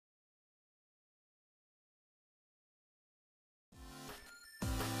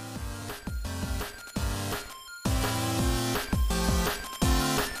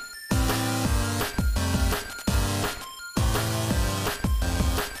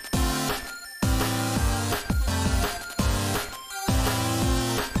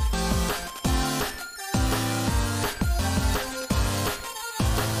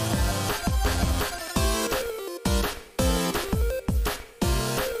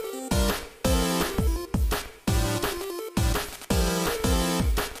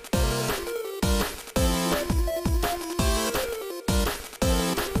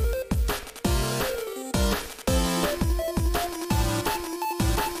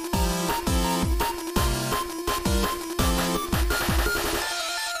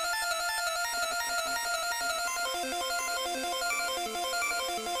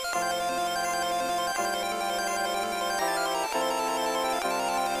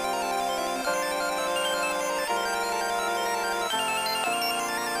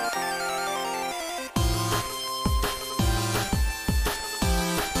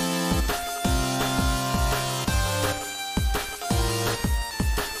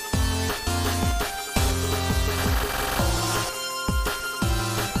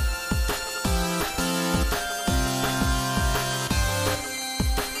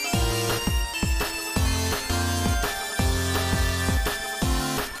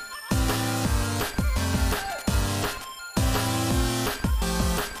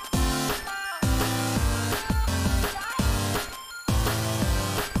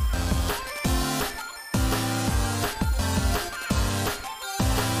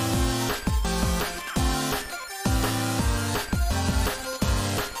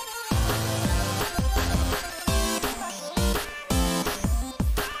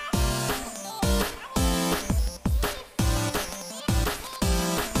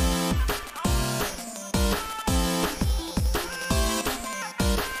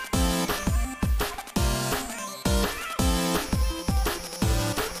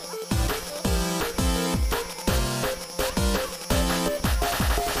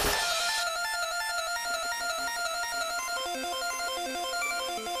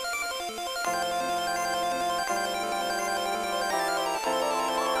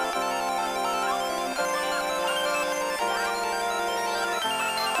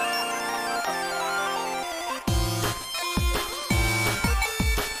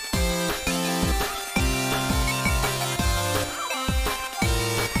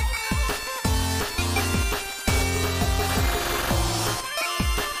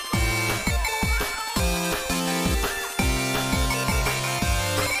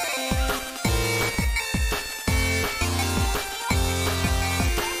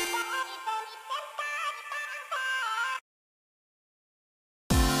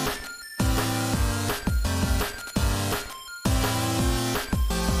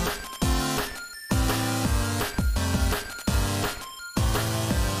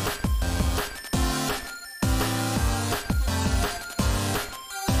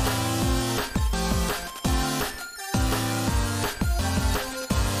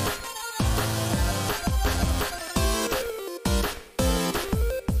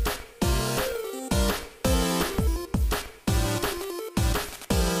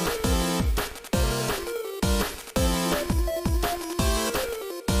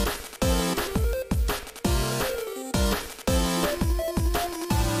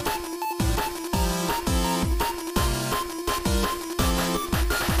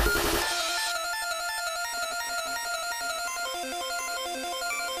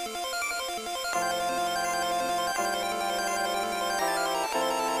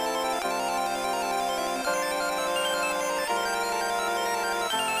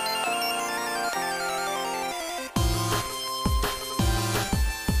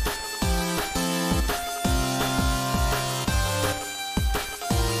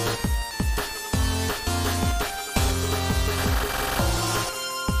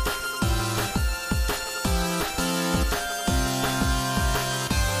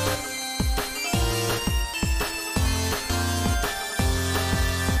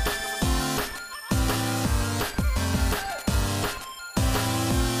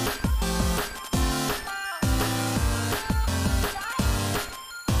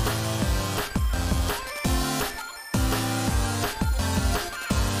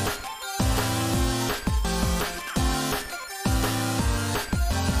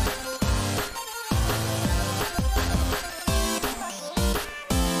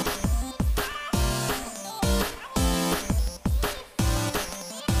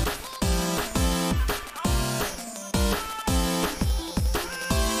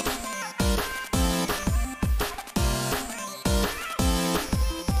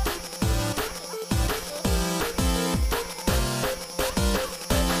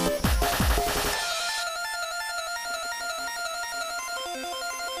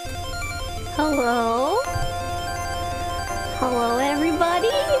Hello? Hello, everybody?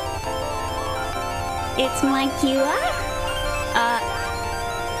 It's Mai Kyua.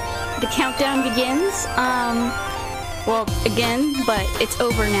 The countdown begins. Well, again, but it's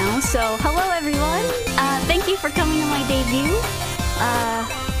over now. So, hello, everyone. Thank you for coming to my debut.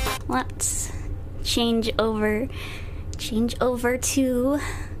 Let's change over to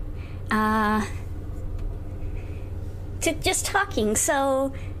just talking.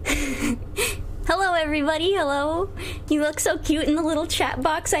 So, hello everybody, hello. You look so cute in the little chat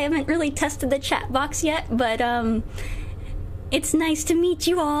box. I haven't really tested the chat box yet, but it's nice to meet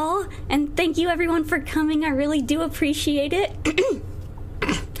you all, and thank you everyone for coming. I really do appreciate it.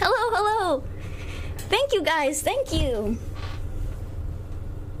 Hello. Thank you guys, thank you.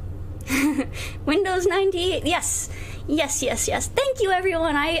 Windows 98, yes. Thank you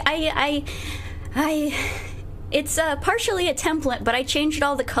everyone. It's partially a template, but I changed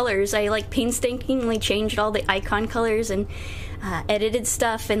all the colors. I painstakingly changed all the icon colors and edited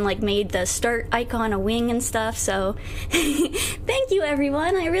stuff and made the start icon a wing and stuff. So thank you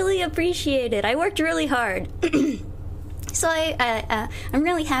everyone. I really appreciate it. I worked really hard. So I'm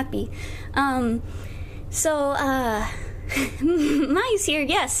really happy. Mai's here,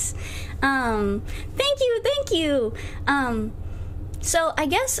 yes. Thank you. So I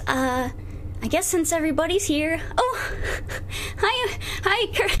guess since everybody's here, hi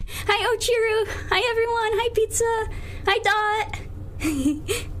Ochiru, hi everyone, hi Pizza, hi Dot.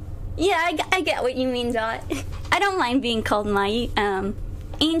 Yeah, I get what you mean, Dot. I don't mind being called Mai.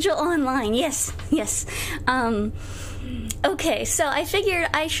 Angel Online, yes. Okay, so I figured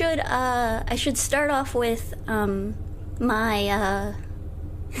I should start off with my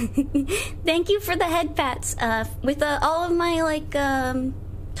thank you for the head pats with all of my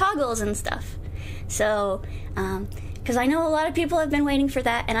toggles and stuff. So, because I know a lot of people have been waiting for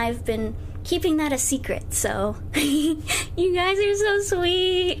that, and I've been keeping that a secret. So, you guys are so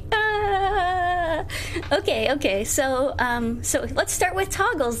sweet. Okay. So let's start with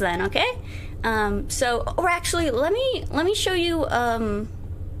toggles then. Okay. Or actually, let me show you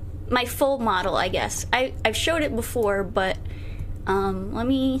my full model. I guess I've showed it before, but let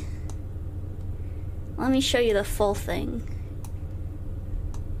me show you the full thing.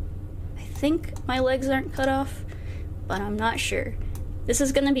 I think my legs aren't cut off, but I'm not sure. This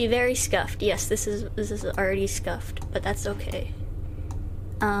is gonna be very scuffed. Yes, this is already scuffed, but that's okay.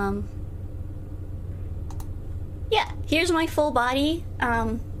 Yeah, here's my full body.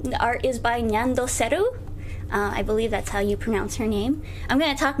 The art is by Nyando Seru. I believe that's how you pronounce her name. I'm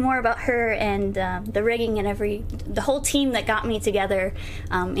gonna talk more about her and the rigging and the whole team that got me together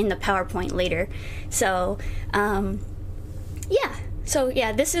in the PowerPoint later. So, yeah. So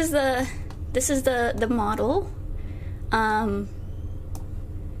yeah, this is the model. I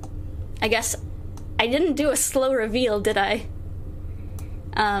guess I didn't do a slow reveal, did I?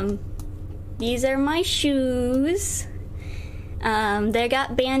 These are my shoes. They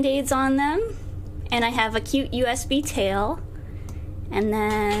got band-aids on them, and I have a cute USB tail. And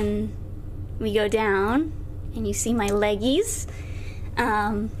then we go down, and you see my leggies.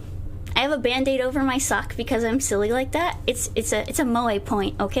 I have a band-aid over my sock because I'm silly like that. It's a moe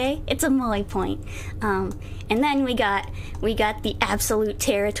point, okay? It's a moe point. And then we got the absolute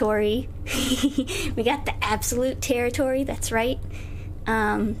territory. We got the absolute territory. That's right.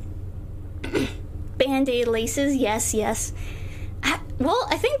 Band-aid laces, yes. Well,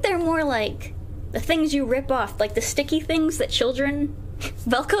 I think they're more like the things you rip off, like the sticky things that children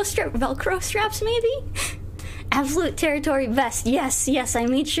Velcro straps maybe. Absolute territory vest. Yes, I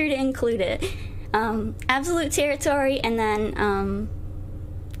made sure to include it. Absolute territory, and then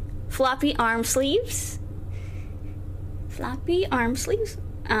floppy arm sleeves.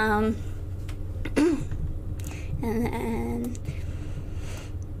 And then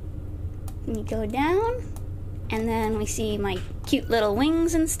we go down, and then we see my cute little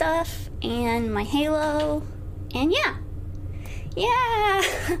wings and stuff, and my halo, and yeah.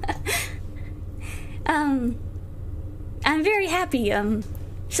 I'm very happy.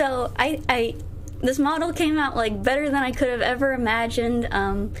 So I this model came out better than I could have ever imagined.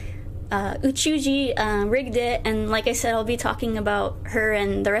 Uchuji rigged it, and like I said, I'll be talking about her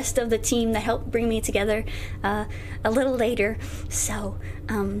and the rest of the team that helped bring me together a little later. So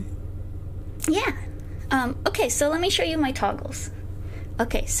yeah. Okay, so let me show you my toggles.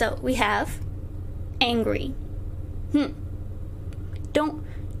 Okay, so we have angry. Don't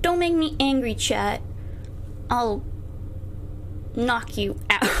make me angry, chat. I'll knock you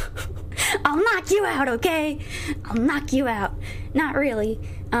out. I'll knock you out, okay? I'll knock you out. Not really.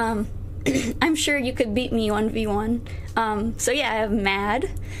 I'm sure you could beat me 1v1. So yeah, I have mad.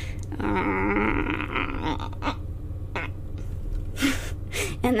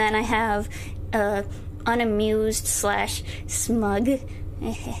 And then I have unamused / smug.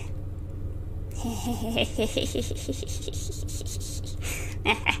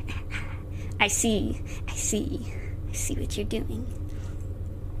 I see what you're doing.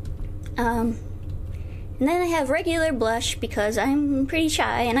 And then I have regular blush because I'm pretty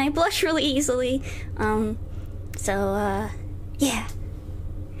shy and I blush really easily. Yeah.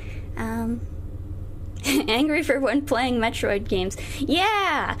 Angry for when playing Metroid games.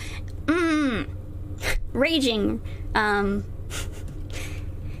 Yeah! Raging. And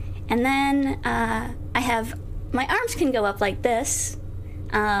then, I have, my arms can go up like this.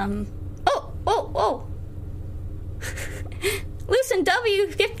 Oh! Lucent W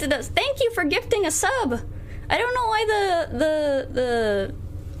gifted us. Thank you for gifting a sub. I don't know why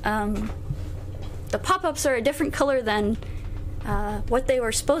the pop-ups are a different color than what they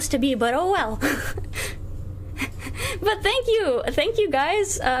were supposed to be, but oh well. But thank you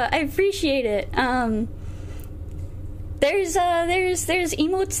guys. I appreciate it. There's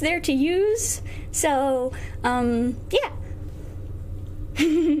emotes there to use, so yeah.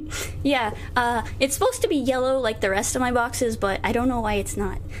 Yeah, it's supposed to be yellow like the rest of my boxes, but I don't know why it's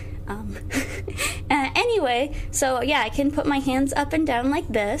not. Anyway, so yeah, I can put my hands up and down like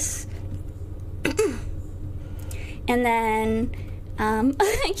this. And then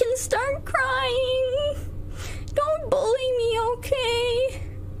I can start crying. Don't bully me, okay?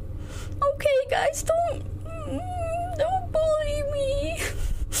 Okay, guys, don't bully me.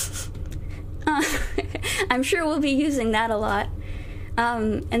 I'm sure we'll be using that a lot.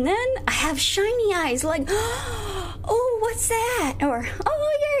 And then I have shiny eyes, like, oh, what's that? Or, oh,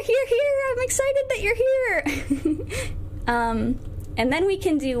 you're here, I'm excited that you're here. And then we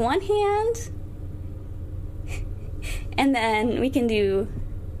can do one hand, and then we can do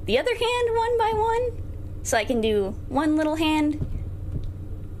the other hand one by one. So I can do one little hand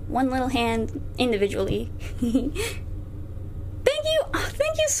individually.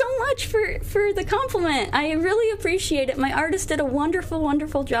 Thank you so much for the compliment. I really appreciate it. My artist did a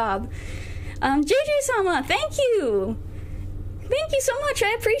wonderful job. JJ-sama, thank you so much.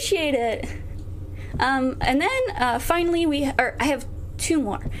 I appreciate it. And then finally I have two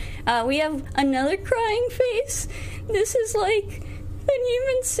more. We have another crying face. This is like an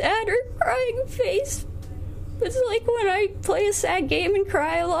even sadder crying face. It's like when I play a sad game and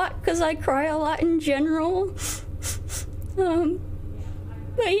cry a lot, because I cry a lot in general.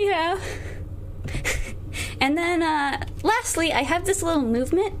 But yeah. And then lastly, I have this little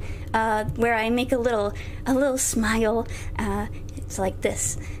movement where I make a little smile. It's like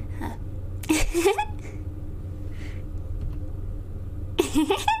this.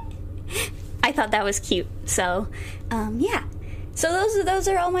 I thought that was cute. So yeah. So those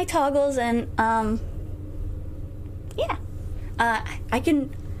are all my toggles, and yeah. I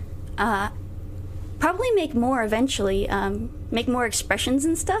can probably make more eventually, make more expressions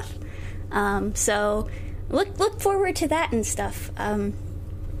and stuff. So look forward to that and stuff. Moe,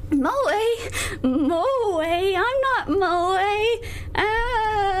 I'm not Moe.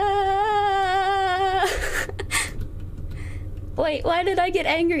 Wait, why did I get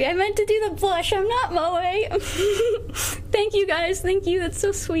angry? I meant to do the blush. I'm not Moe. Thank you guys. Thank you. That's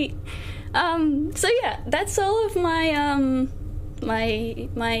so sweet. So yeah, that's all of my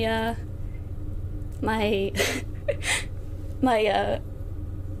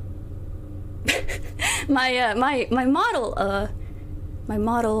my model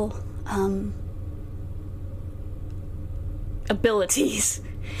abilities.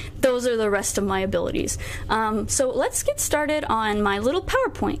 Those are the rest of my abilities. So let's get started on my little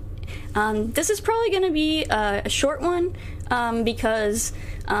PowerPoint. This is probably going to be a short one, because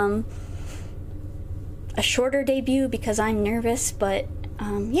a shorter debut because I'm nervous, but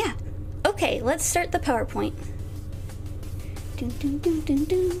yeah. Okay, let's start the PowerPoint.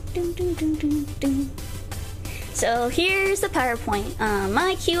 So here's the PowerPoint.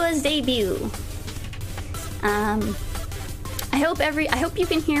 Mai Kyua's debut. I hope you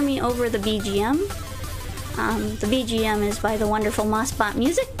can hear me over the BGM. The BGM is by the wonderful Mossbot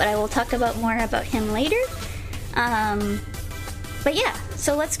Music, but I will talk more about him later. But yeah,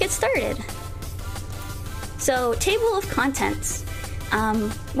 so let's get started. So, table of contents.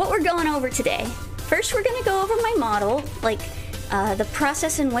 What we're going over today. First, we're going to go over my model, like the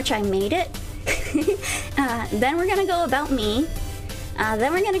process in which I made it. Then we're going to go about me.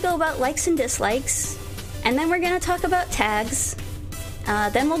 Then we're going to go about likes and dislikes. And then we're going to talk about tags.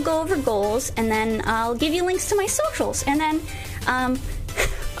 Then we'll go over goals. And then I'll give you links to my socials. And then,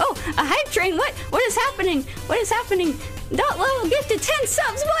 oh, A hype train? What is happening? What is happening? Dot level gifted 10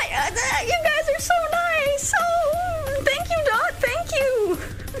 subs. What? You guys are so nice. Oh, thank you, Dot. Thank you.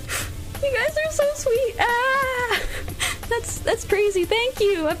 You guys are so sweet. That's crazy. Thank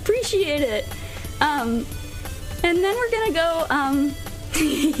you. I appreciate it. And then we're gonna go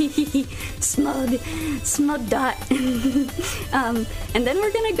smug Dot. And then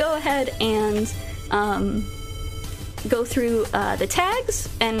we're gonna go ahead and go through the tags,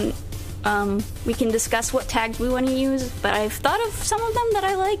 and we can discuss what tags we want to use, but I've thought of some of them that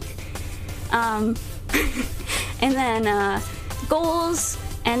I like. And then goals,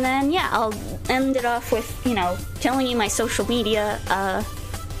 and then yeah, I'll end it off with, you know, telling you my social media.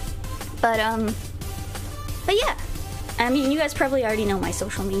 But yeah, I mean, you guys probably already know my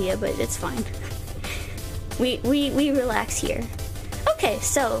social media, but it's fine. We relax here. Okay,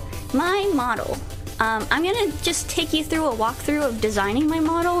 so my model. I'm gonna just take you through a walkthrough of designing my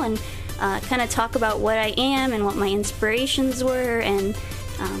model and kind of talk about what I am and what my inspirations were, and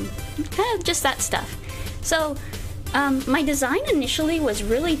kind of just that stuff. So my design initially was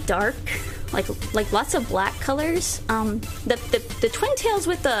really dark, like lots of black colors. The twin tails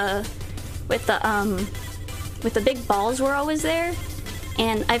with the big balls were always there,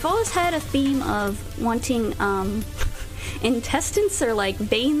 and I've always had a theme of wanting intestines or like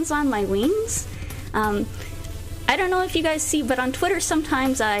veins on my wings. I don't know if you guys see, but on Twitter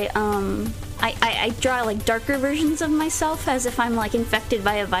sometimes I draw like darker versions of myself as if I'm like infected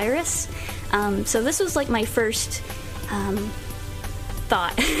by a virus. So this was like my first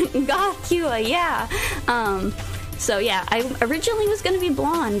thought. God, Kyua, yeah. So yeah, I originally was gonna be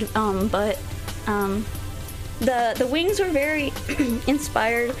blonde, but the wings were very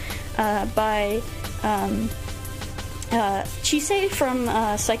inspired by Chise from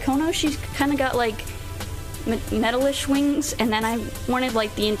Saikono. She's kind of got like metalish wings, and then I wanted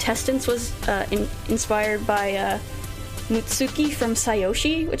like the intestines was inspired by Mutsuki from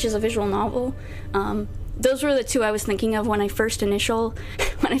Sayoshi, which is a visual novel. Those were the two I was thinking of when I first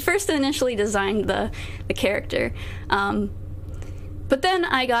initially designed the character. But then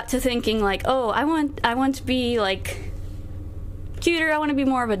I got to thinking like, oh, I want to be like cuter. I want to be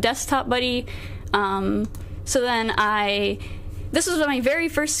more of a desktop buddy. So then this was my very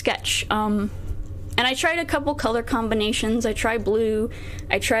first sketch. And I tried a couple color combinations. I tried blue,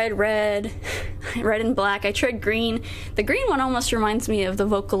 I tried red, red and black, I tried green. The green one almost reminds me of the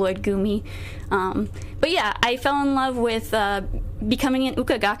Vocaloid Gumi. But yeah, I fell in love with becoming an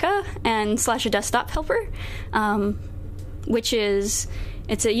ukagaka and / a desktop helper, which is,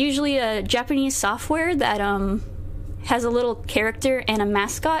 it's usually a Japanese software that has a little character and a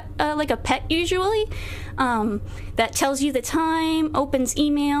mascot, like a pet usually, that tells you the time, opens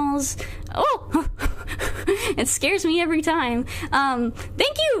emails. Oh, it scares me every time.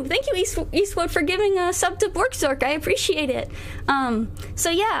 Thank you, Eastwood, for giving a sub to Borgzork. I appreciate it.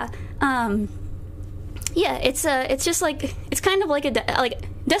 So yeah, yeah, it's just like, it's kind of like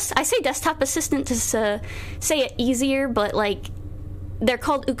I say desktop assistant to say it easier, but like they're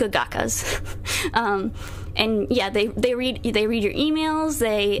called ukagakas. And yeah, they read your emails.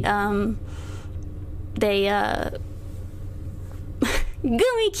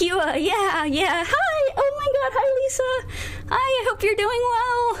 Gumi Kyua, yeah. Hi, oh my God, hi Lisa. Hi, I hope you're doing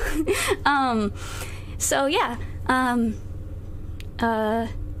well. So yeah,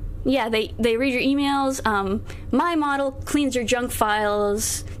 yeah, they read your emails. My model cleans your junk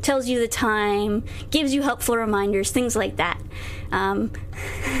files, tells you the time, gives you helpful reminders, things like that.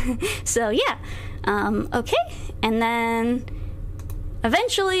 So yeah. Okay, and then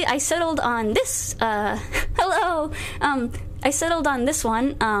eventually I settled on this, hello, I settled on this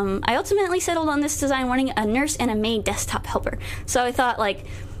one. I ultimately settled on this design, wanting a nurse and a maid desktop helper. So I thought, like,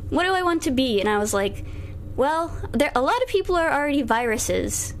 what do I want to be? And I was like, well, a lot of people are already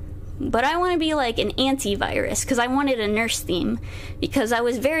viruses, but I want to be like an antivirus, because I wanted a nurse theme, because I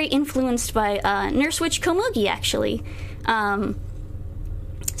was very influenced by Nurse Witch Komugi, actually.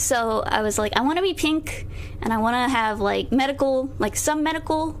 So I was like, I want to be pink, and I want to have like medical, like some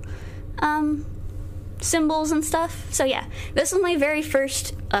medical symbols and stuff. So yeah, this was my very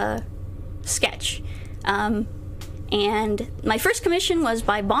first sketch. And my first commission was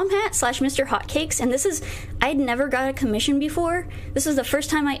by Bombhat / Mr. Hotcakes, and I'd never got a commission before. This is the first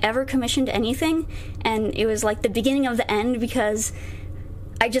time I ever commissioned anything, and it was like the beginning of the end, because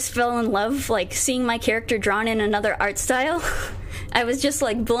I just fell in love, like, seeing my character drawn in another art style. I was just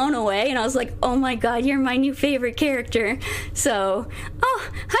like blown away, and I was like, oh my God, you're my new favorite character. So, oh,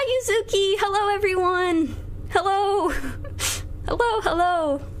 hi Yuzuki, hello everyone, hello,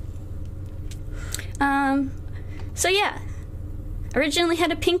 hello. So yeah, originally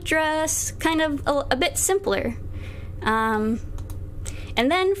had a pink dress, kind of a bit simpler. And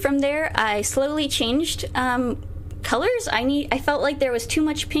then from there, I slowly changed colors. I felt like there was too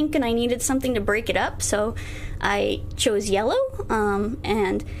much pink and I needed something to break it up, so I chose yellow.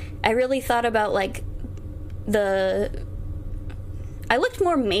 And I really thought about like I looked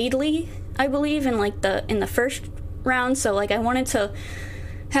more maidly, I believe, in the first round. So like I wanted to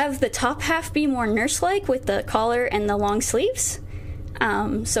have the top half be more nurse-like with the collar and the long sleeves.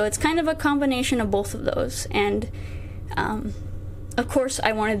 So it's kind of a combination of both of those. And of course,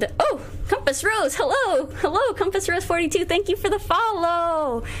 I wanted the... Oh, Compass Rose, hello! Hello, Compass Rose 42, thank you for the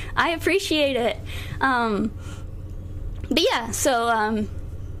follow! I appreciate it. But yeah, so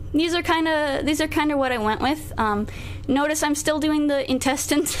these are kind of what I went with. Notice I'm still doing the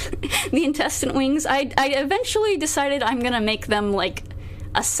intestines, the intestine wings. I eventually decided I'm gonna make them like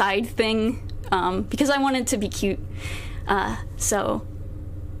a side thing, because I wanted to be cute. So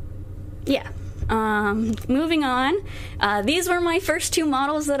yeah. Moving on, these were my first two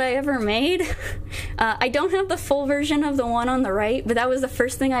models that I ever made. I don't have the full version of the one on the right, but that was the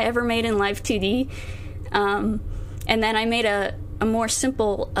first thing I ever made in Live 2D. And then I made a more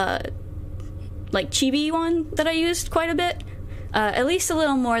simple, like chibi one that I used quite a bit. At least a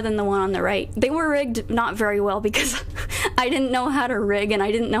little more than the one on the right. They were rigged not very well because I didn't know how to rig and I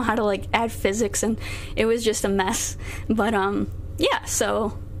didn't know how to like add physics, and it was just a mess. But yeah,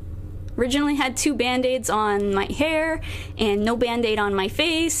 so originally had 2 band-aids on my hair and no band-aid on my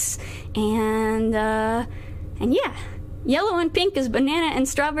face, and yeah, yellow and pink is banana and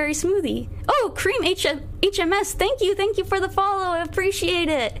strawberry smoothie. Oh, Cream HMS, thank you for the follow, I appreciate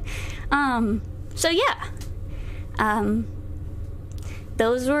it. So yeah,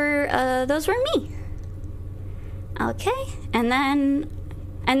 those were me. Okay, and then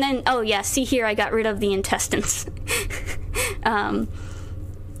oh yeah, see here, I got rid of the intestines.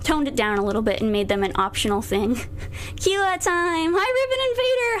 Toned it down a little bit and made them an optional thing. Kyua time! Hi, Ribbon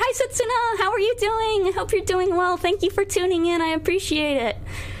Invader! Hi, Setsuna! How are you doing? I hope you're doing well. Thank you for tuning in. I appreciate it.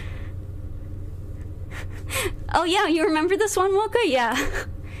 Oh yeah, you remember this one, Mocha? Yeah.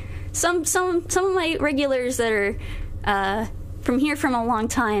 Some of my regulars that are from here from a long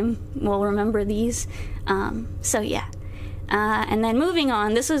time will remember these. So yeah. And then moving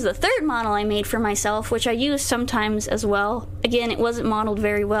on, this was the third model I made for myself, which I use sometimes as well. Again, it wasn't modeled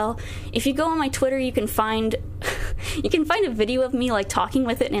very well. If you go on my Twitter, you can find a video of me like talking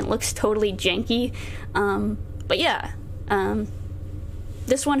with it, and it looks totally janky. But yeah,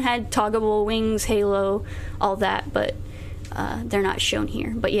 this one had toggable wings, halo, all that, but they're not shown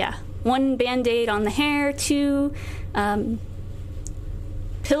here. But yeah, 1 band-aid on the hair, 2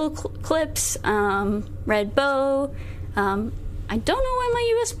 pill clips, red bow. I don't know why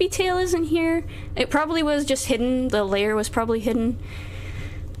my USB tail isn't here. It probably was just hidden. The layer was probably hidden.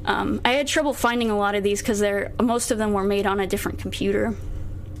 I had trouble finding a lot of these because most of them were made on a different computer.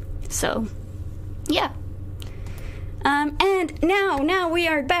 So, yeah. And now we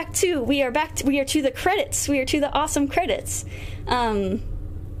are to the credits. We are to the awesome credits.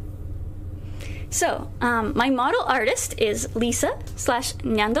 So, my model artist is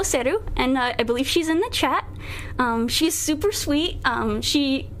Lisa/Nyandoseru, and I believe she's in the chat. She's super sweet.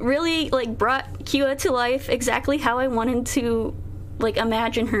 She really like brought Kyua to life exactly how I wanted to like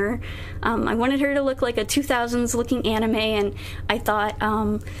imagine her. I wanted her to look like a 2000s looking anime, and I thought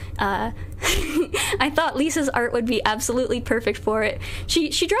I thought Lisa's art would be absolutely perfect for it. She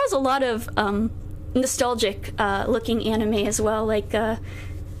draws a lot of nostalgic looking anime as well, like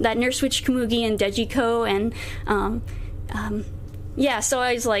that Nurse Witch Komugi and Dejiko, and yeah, so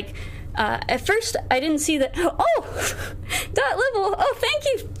I was like, at first I didn't see that. Oh, Dot Level, oh thank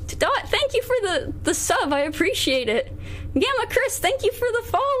you, Dot, thank you for the sub, I appreciate it. Gamma Chris, thank you for the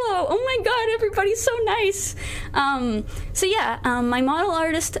follow. Oh my god, everybody's so nice. So yeah, my model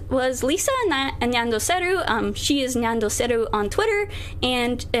artist was Lisa Nyandoseru. She is Nyandoseru on Twitter,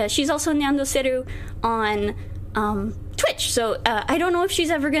 and she's also Nyandoseru on Twitch. So I don't know if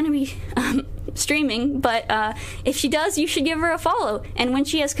she's ever going to be streaming, but if she does, you should give her a follow. And when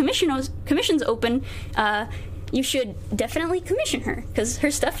she has commissions open, you should definitely commission her, because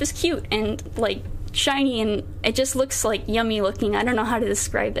her stuff is cute and like shiny, and it just looks like yummy looking. I don't know how to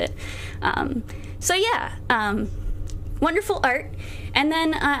describe it. So yeah, wonderful art. And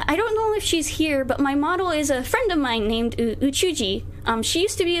then I don't know if she's here, but my model is a friend of mine named Uchuji. She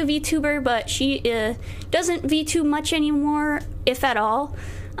used to be a VTuber, but she doesn't VTube much anymore, if at all.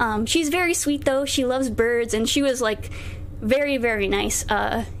 She's very sweet though. She loves birds, and she was like very, very nice,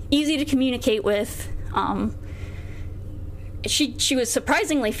 easy to communicate with. She was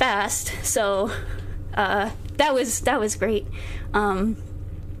surprisingly fast, so that was great.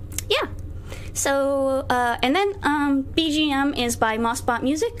 Yeah. So, and then BGM is by Mossbot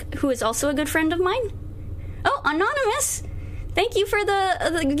Music, who is also a good friend of mine. Oh, Anonymous! Thank you for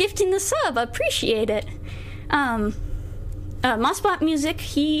the gifting the sub. Appreciate it. Mossbot Music,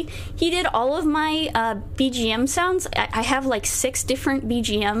 he did all of my BGM sounds. I have like 6 different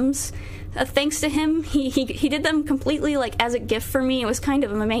BGMs. Thanks to him, he did them completely like as a gift for me. It was kind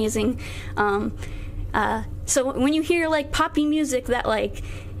of amazing. So when you hear like poppy music that like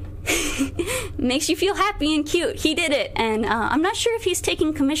makes you feel happy and cute, he did it. And I'm not sure if he's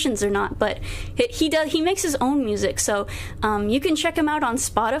taking commissions or not, but he makes his own music. So you can check him out on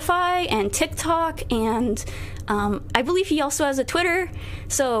Spotify and TikTok, and I believe he also has a Twitter.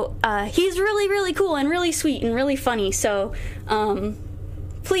 So he's really, really cool and really sweet and really funny. So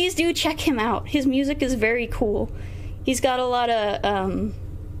please do check him out. His music is very cool. He's got a lot of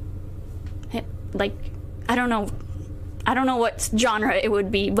like, I don't know what genre it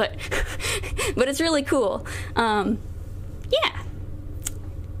would be, but but it's really cool. Yeah.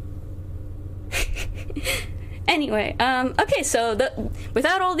 Anyway, okay, so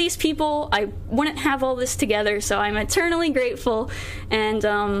without all these people, I wouldn't have all this together, so I'm eternally grateful. And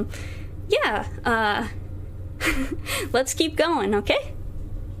yeah, let's keep going, okay?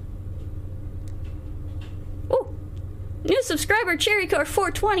 Oh, new subscriber Cherrycore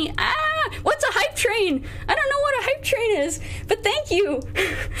 420. What's a hype train? I don't know what a hype train is, but thank you.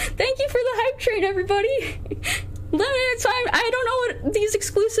 Thank you for the hype train, everybody. Limited time. I don't know what these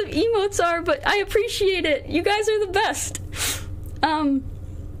exclusive emotes are, but I appreciate it. You guys are the best.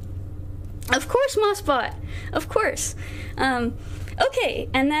 Of course, Mossbot. Of course. Okay,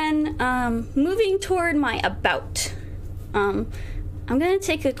 and then moving toward my about. I'm gonna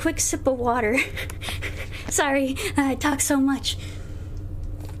take a quick sip of water. Sorry, I talk so much.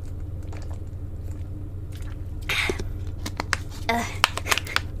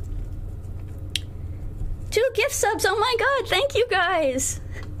 2 gift subs, oh my god, thank you guys.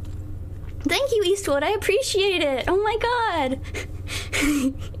 Thank you, Eastwood, I appreciate it. Oh my god.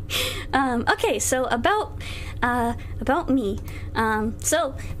 Okay, so about me.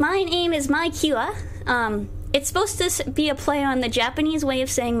 So my name is Mai Kyua. It's supposed to be a play on the Japanese way of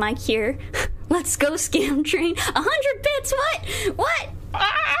saying my cure. Let's go, scam train. 100 bits, what?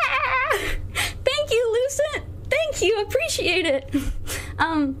 Ah! Thank you, Lucent. Thank you, appreciate it.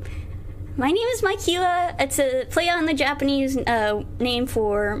 My name is Mai Kyua. It's a play on the Japanese name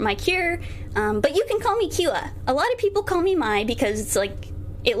for my cure, but you can call me Kyua. A lot of people call me Mai because it's like,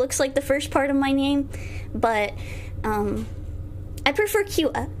 it looks like the first part of my name, but I prefer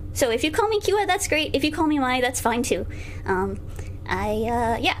Kyua. So if you call me Kyua, that's great. If you call me Mai, that's fine too.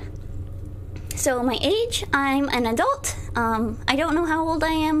 Yeah. So my age, I'm an adult. I don't know how old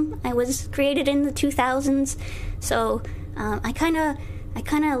I am. I was created in the 2000s, so I kind of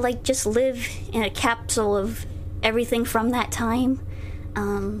like just live in a capsule of everything from that time.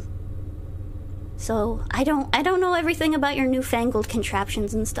 So I don't know everything about your newfangled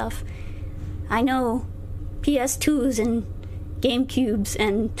contraptions and stuff. I know PS2s and GameCubes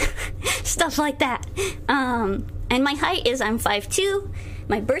and stuff like that. And my height is I'm 5'2".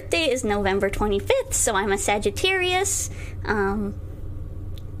 My birthday is November 25th, so I'm a Sagittarius.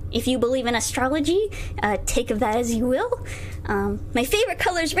 If you believe in astrology, take of that as you will. My favorite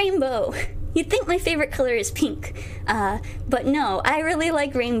color is rainbow. You'd think my favorite color is pink, but no, I really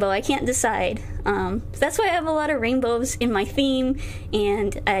like rainbow. I can't decide. That's why I have a lot of rainbows in my theme,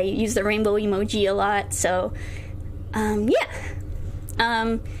 and I use the rainbow emoji a lot, so yeah.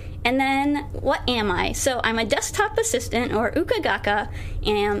 And then, what am I? So I'm a desktop assistant, or ukagaka,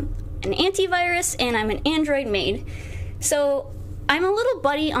 and an antivirus, and I'm an Android maid. So I'm a little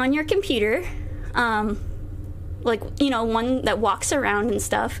buddy on your computer, like, you know, one that walks around and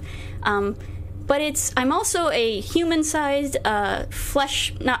stuff. But I'm also a human-sized,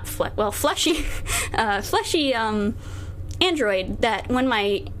 fleshy, fleshy, Android that when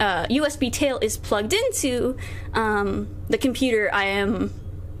my USB tail is plugged into the computer, I am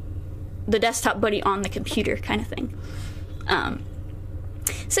the desktop buddy on the computer kind of thing.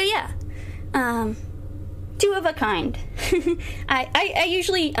 So yeah, 2 of a kind. I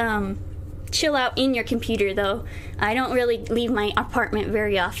usually chill out in your computer, though. I don't really leave my apartment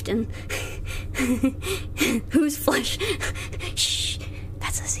very often. Who's flesh? Shh,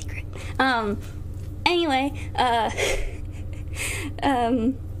 that's a secret. Anyway,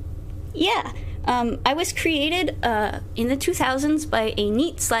 yeah. I was created in the 2000s by a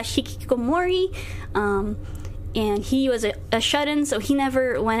NEET/hikikomori, and he was a shut-in, so he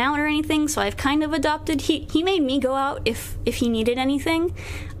never went out or anything, so I've kind of adopted. He made me go out if he needed anything,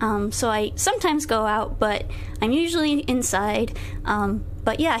 so I sometimes go out, but I'm usually inside.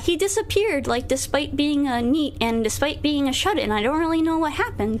 But yeah, he disappeared, like, despite being a NEET and despite being a shut-in. I don't really know what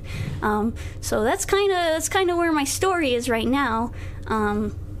happened. So that's kind of where my story is right now.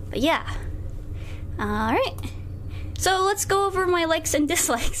 But yeah. Alright. So let's go over my likes and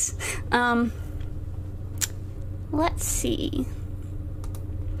dislikes. Let's see.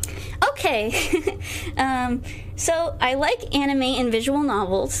 Okay. So I like anime and visual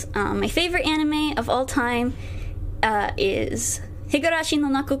novels. My favorite anime of all time is Higurashi no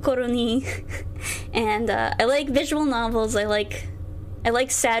Nakokoro ni. And I like visual novels. I like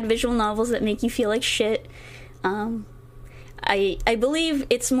sad visual novels that make you feel like shit. I believe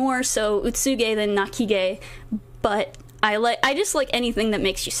it's more so utsuge than nakige, but I just like anything that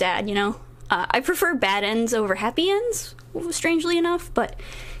makes you sad, you know? I prefer bad ends over happy ends, strangely enough, but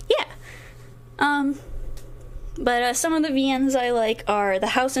yeah. But some of the VNs I like are The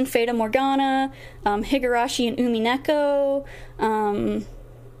House in Fata Morgana, Higurashi and Umineko,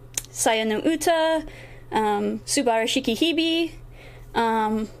 Saya no Uta, Subarashiki Hibi,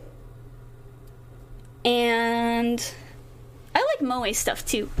 and I like moe stuff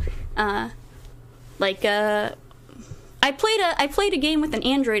too. I played a game with an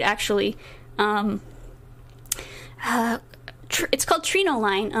android actually. It's called Trino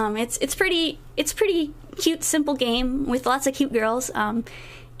Line. It's pretty cute, simple game with lots of cute girls. And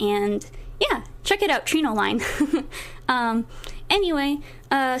yeah, check it out, Trino Line. Anyway,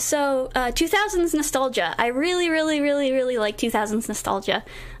 so 2000s nostalgia. I really like 2000s nostalgia.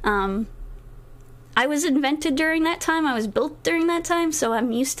 I was invented during that time. I was built during that time, so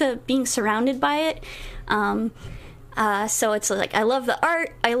I'm used to being surrounded by it. So it's like, I love the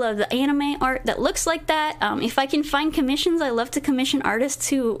art, I love the anime art that looks like that. If I can find commissions, I love to commission artists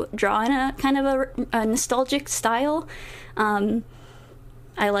who draw in a kind of a nostalgic style. I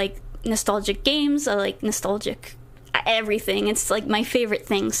like nostalgic games, I like nostalgic everything. It's like my favorite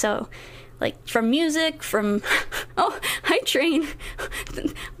thing. So like from music, from oh, hi Train.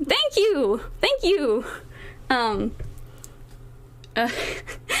 Thank you. I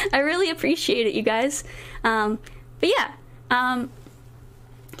really appreciate it, you guys. But yeah,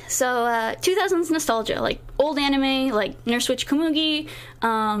 so 2000s nostalgia, like old anime, like Nurse Witch Komugi,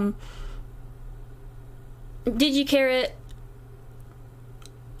 Digicarrot,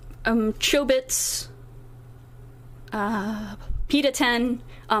 Chobits, Pita 10,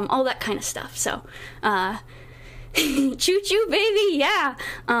 all that kind of stuff. So, choo choo baby, yeah.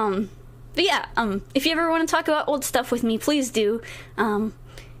 But yeah, if you ever want to talk about old stuff with me, please do.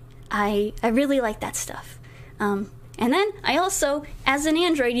 I really like that stuff. And then I also, as an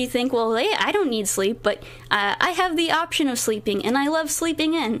android, you think, well, hey, I don't need sleep, but I have the option of sleeping, and I love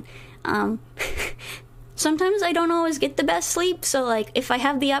sleeping in. Sometimes I don't always get the best sleep, so like if I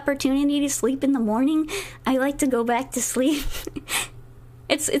have the sleep in the morning, I like to go back to sleep.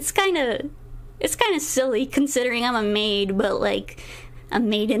 It's kind of silly considering I'm a maid, but like a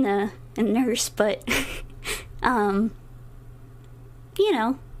maid and a nurse, but you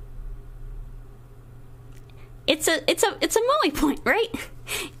know. It's a moe point, right?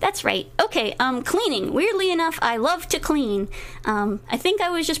 That's right. Okay, cleaning. Weirdly enough, I love to clean. I think I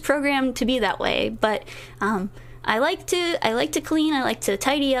was just programmed to be that way, but I like to clean, I like to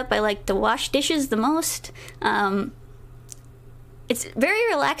tidy up, I like to wash dishes the most. It's very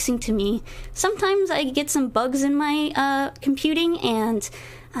relaxing to me. Sometimes I get some bugs in my computing, and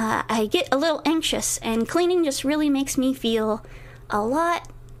I get a little anxious, and cleaning just really makes me feel a lot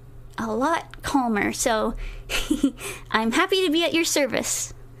calmer. So I'm happy to be at your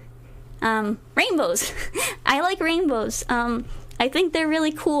service. Rainbows. I like rainbows. I think they're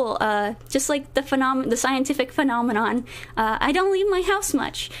really cool. Just like the scientific phenomenon. I don't leave my house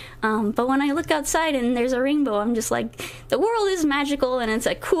much, but when I look outside and there's a rainbow, I'm just like, the world is magical, and it's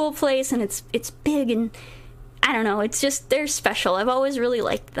a cool place, and it's big, and I don't know. It's just, they're special. I've always really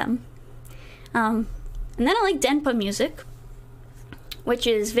liked them. And then I like denpa music, which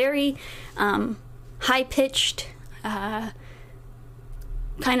is very high-pitched, kind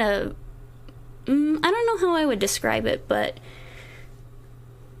of, I don't know how I would describe it, but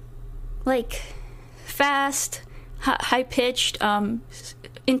like fast, high-pitched,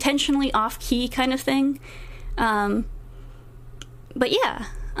 intentionally off-key kind of thing. But yeah,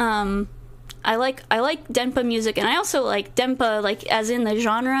 I like denpa music, and I also like denpa, like as in the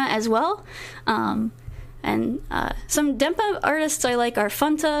genre as well. And some denpa artists I like are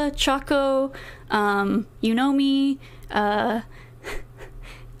Fanta, Choco, Unomi,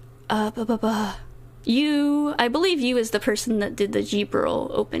 I believe you is the person that did the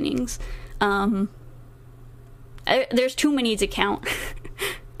G-Burl openings. There's too many to count.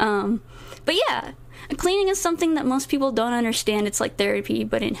 But yeah, cleaning is something that most people don't understand. It's like therapy,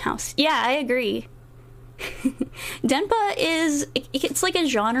 but in-house. Yeah, I agree. Denpa it's like a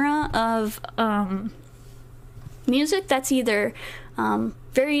genre of music that's either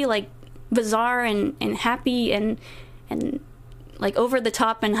very like bizarre and happy and like over the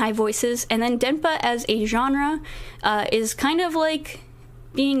top and high voices, and then Denpa as a genre is kind of like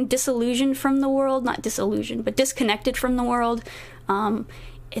being disillusioned from the world, not disillusioned, but disconnected from the world.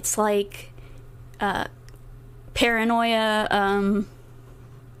 It's like paranoia.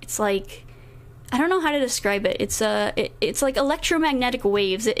 It's like, I don't know how to describe it. It's like electromagnetic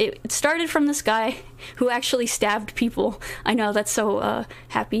waves. It started from this guy who actually stabbed people. I know, that's so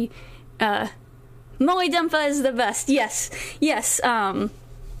happy. Moe Denpa is the best. Yes.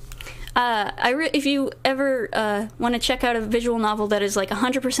 If you ever want to check out a visual novel that is like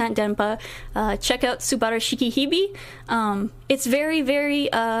 100% Denpa, check out Tsubara Shikihibi. It's very, very,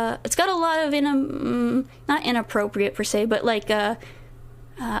 it's got a lot of not inappropriate per se, but like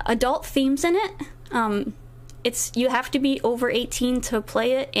adult themes in it. You have to be over 18 to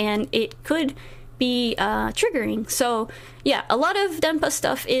play it, and it could be triggering. So yeah, a lot of Denpa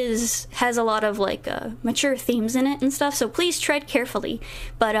stuff has a lot of like mature themes in it and stuff, so please tread carefully.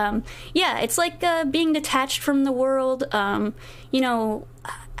 But yeah, it's like being detached from the world.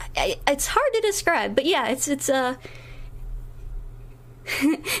 It's hard to describe, but yeah, it's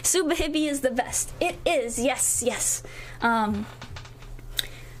Subahibi is the best. It is, yes. I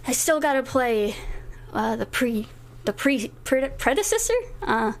still gotta play the predecessor,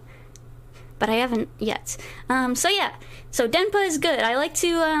 but I haven't yet. So Denpa is good. I like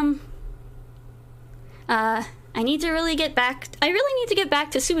to I need to really get back. I really need to get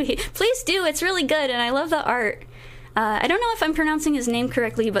back to Subahibi. Please do. It's really good, and I love the art. I don't know if I'm pronouncing his name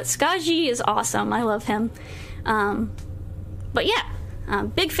correctly, but Skaji is awesome. I love him. But yeah,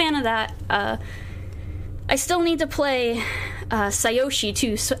 big fan of that. I still need to play Sayoshi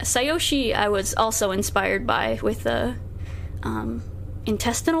too. Sayoshi I was also inspired by with the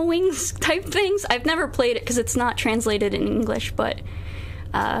intestinal wings type things. I've never played it because it's not translated in English, but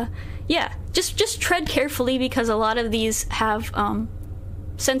yeah, just tread carefully because a lot of these have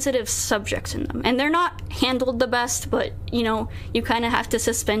sensitive subjects in them, and they're not handled the best, but you kind of have to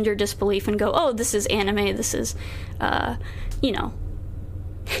suspend your disbelief and go, oh, this is anime, this is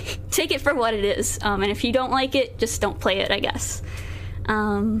take it for what it is, and if you don't like it, just don't play it, I guess.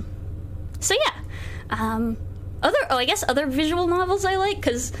 So yeah, I guess other visual novels I like,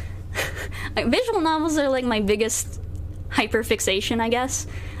 because visual novels are like my biggest hyperfixation, I guess.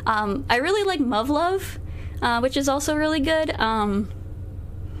 I really like Muv-Luv, which is also really good.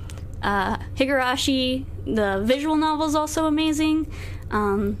 Higurashi, the visual novel, is also amazing.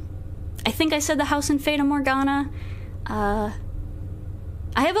 I think I said The House in Fata Morgana.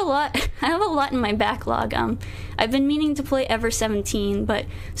 I have a lot in my backlog. I've been meaning to play Ever 17, but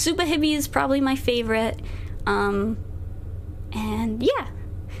Subahibi is probably my favorite. And yeah.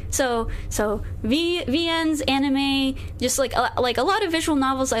 So VN's anime, just like a lot of visual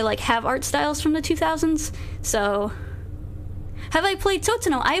novels I like have art styles from the 2000s. So have I played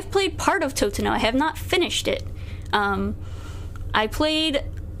Toteno? I have played part of Toteno. I have not finished it. I played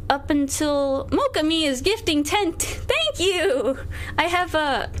up until Mokami is gifting 10. Thank you. I have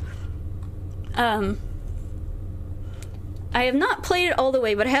I have not played it all the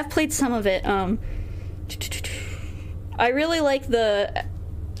way, but I have played some of it. I really like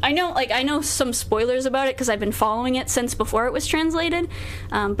I know some spoilers about it because I've been following it since before it was translated.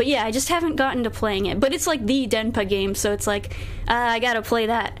 But yeah, I just haven't gotten to playing it. But it's like the Denpa game, so it's like I gotta play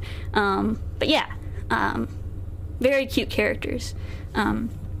that. But yeah, very cute characters.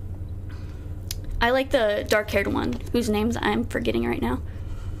 I like the dark-haired one, whose names I'm forgetting right now.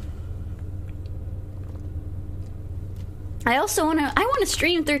 I also want to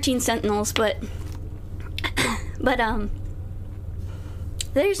stream 13 Sentinels, but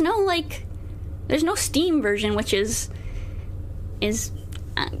there's no Steam version, which is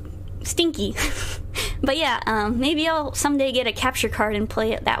stinky. But yeah, maybe I'll someday get a capture card and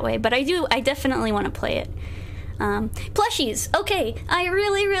play it that way. But I definitely want to play it. Plushies. Okay, I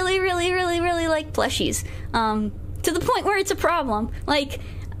really like plushies. To the point where it's a problem. Like,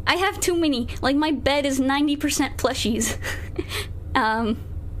 I have too many. Like, my bed is 90% plushies.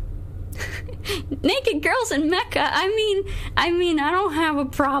 Naked girls in Mecha. I mean, I don't have a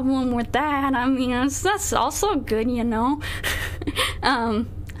problem with that. I mean, that's also good, Hi,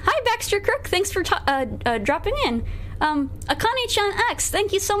 Baxter Crook. Thanks for dropping in. Akane-chan X,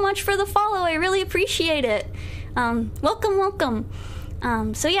 thank you so much for the follow. I really appreciate it. Welcome.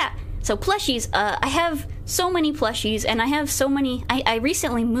 So yeah, so plushies. I have so many plushies, and I have so many. I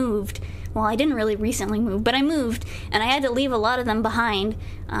recently moved. Well, I didn't really recently move, but I moved, and I had to leave a lot of them behind.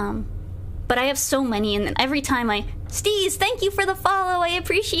 But I have so many, and every time Steez, thank you for the follow. I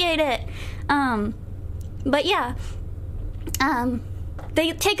appreciate it. But yeah,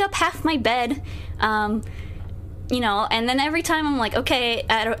 they take up half my bed. You know, and then every time I'm like, okay,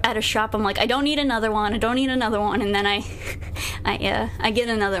 at a shop, I'm like, I don't need another one, and then I get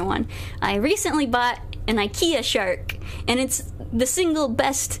another one. I recently bought an IKEA shark, and it's the single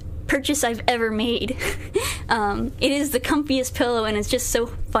best purchase I've ever made. It is the comfiest pillow, and it's just so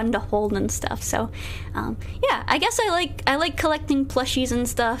fun to hold and stuff. So, yeah, I guess I like collecting plushies and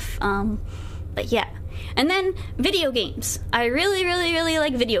stuff. But yeah. And then video games. I really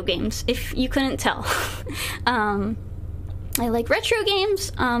like video games, if you couldn't tell. I like retro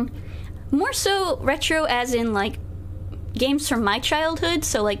games, more so retro as in like games from my childhood,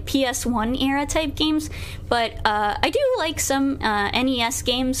 so like PS1 era type games, but I do like some NES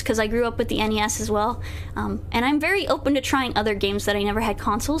games because I grew up with the NES as well, and I'm very open to trying other games that I never had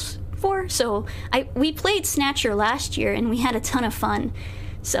consoles for. So we played Snatcher last year and we had a ton of fun.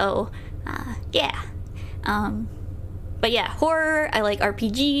 So yeah. But yeah, horror, I like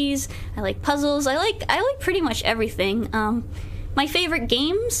RPGs, I like puzzles, I like pretty much everything. My favorite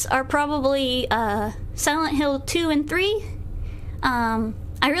games are probably Silent Hill 2 and 3. I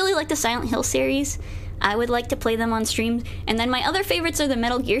really like the Silent Hill series. I would like to play them on streams. And then my other favorites are the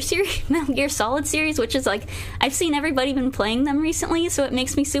Metal Gear series, Metal Gear Solid series, which is like, I've seen everybody been playing them recently, so it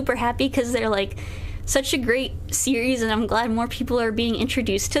makes me super happy because they're like such a great series, and I'm glad more people are being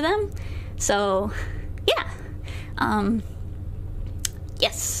introduced to them. So yeah.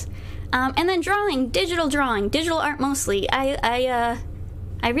 Yes. And then drawing, digital art mostly. I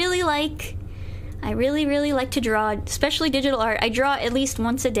really like to draw, especially digital art. I draw at least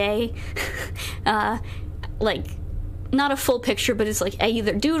once a day. Like, not a full picture, but it's like I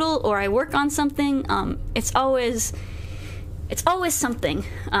either doodle or I work on something. It's always something.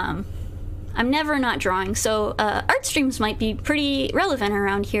 I'm never not drawing, so art streams might be pretty relevant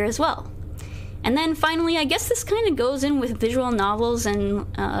around here as well. And then finally, I guess this kind of goes in with visual novels and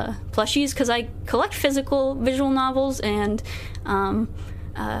plushies, because I collect physical visual novels and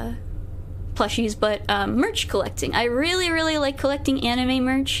plushies, but merch collecting. I really like collecting anime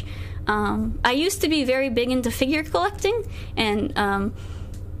merch. I used to be very big into figure collecting, and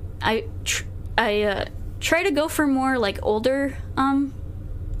I try to go for more like older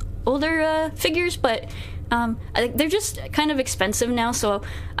figures, but they're just kind of expensive now, so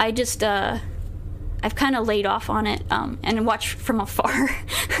I just I've kind of laid off on it and watch from afar.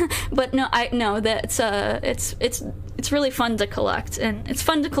 But it's really fun to collect, and it's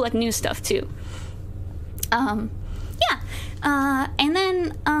fun to collect new stuff too. And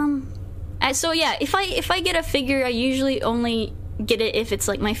then so yeah, if I get a figure, I usually only get it if it's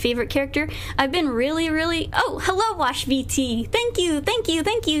like my favorite character. I've been really oh, hello Wash VT, thank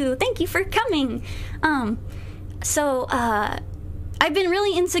you for coming. So I've been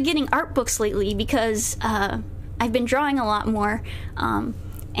really into getting art books lately because I've been drawing a lot more,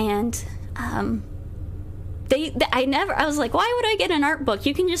 and I was like, why would I get an art book?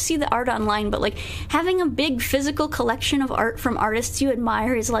 You can just see the art online, but like having a big physical collection of art from artists you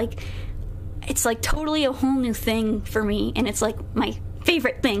admire is like, it's like totally a whole new thing for me, and it's like my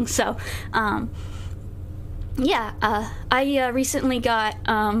favorite thing. So yeah, I recently got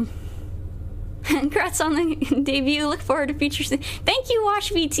congrats on the debut. Look forward to future. Thank you,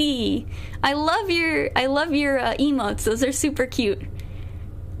 Wash VT. I love your emotes. Those are super cute.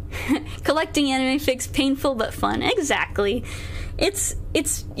 Collecting anime figs, painful but fun. Exactly. It's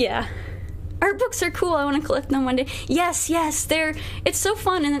yeah. Art books are cool. I want to collect them one day. Yes. It's so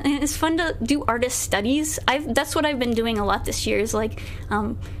fun, and it's fun to do artist studies. That's what I've been doing a lot this year. Is like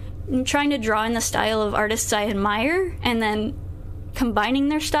trying to draw in the style of artists I admire, and then combining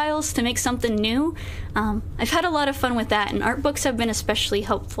their styles to make something new. I've had a lot of fun with that, and art books have been especially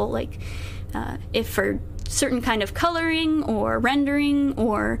helpful, like if for certain kind of coloring or rendering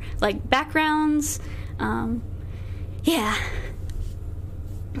or like backgrounds. Yeah.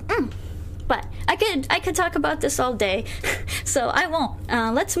 But I could talk about this all day, so I won't.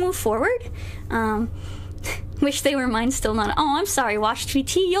 Let's move forward. Wish they were mine, still not. Oh, I'm sorry, Watch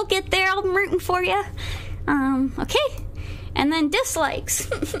VT. You'll get there. I'm rooting for you. Okay. And then dislikes.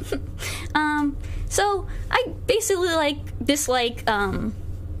 So I basically dislike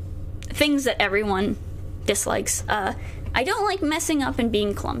things that everyone dislikes. I don't like messing up and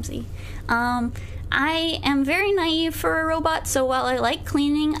being clumsy. I am very naive for a robot, so while I like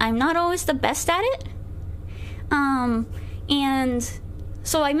cleaning, I'm not always the best at it. And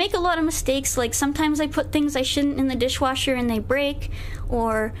so I make a lot of mistakes, like sometimes I put things I shouldn't in the dishwasher and they break,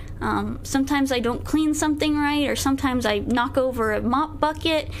 or sometimes I don't clean something right, or sometimes I knock over a mop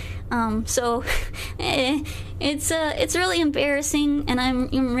bucket. So it's really embarrassing, and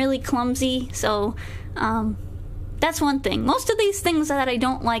I'm really clumsy, so that's one thing. Most of these things that I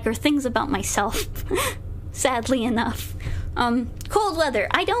don't like are things about myself, sadly enough. Cold weather.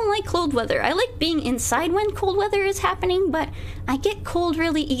 I don't like cold weather. I like being inside when cold weather is happening, but I get cold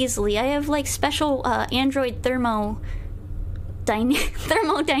really easily. I have like special Android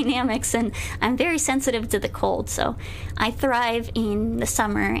thermodynamics, and I'm very sensitive to the cold, so I thrive in the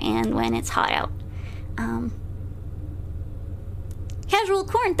summer and when it's hot out. Casual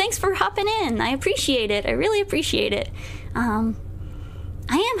Corn, thanks for hopping in. I appreciate it. I really appreciate it. I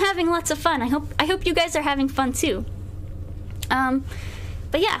am having lots of fun. I hope you guys are having fun too.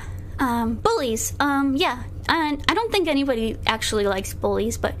 But yeah, bullies. Yeah, I don't think anybody actually likes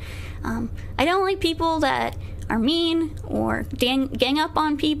bullies, but I don't like people that are mean or gang up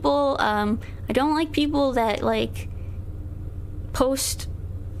on people. I don't like people that like post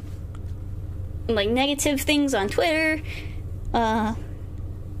like negative things on Twitter. I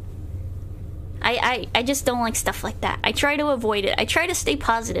just don't like stuff like that. I try to avoid it. I try to stay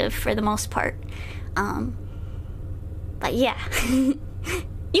positive for the most part. But yeah. Yukiharu,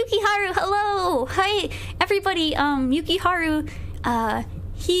 hello! Hi, everybody. Yukiharu,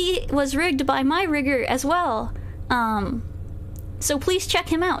 he was rigged by my rigger as well. So please check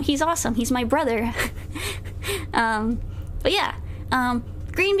him out. He's awesome. He's my brother. But yeah,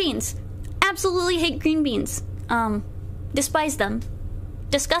 green beans. Absolutely hate green beans. Despise them.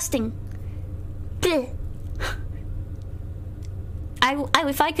 Disgusting. Blech.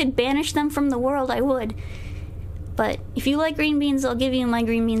 If I could banish them from the world, I would. But if you like green beans, I'll give you my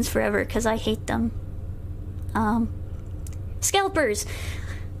green beans forever, because I hate them. Scalpers.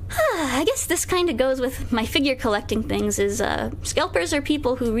 I guess this kind of goes with my figure collecting things, is scalpers are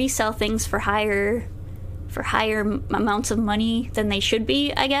people who resell things for higher amounts of money than they should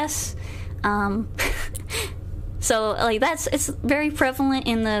be, I guess. So like it's very prevalent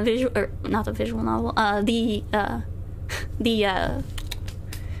in the visual, or not the visual novel, the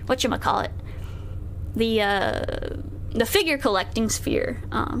whatchamacallit, the figure collecting sphere,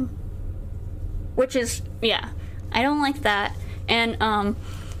 which is, yeah, I don't like that. And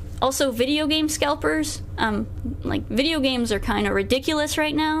also video game scalpers, like video games are kind of ridiculous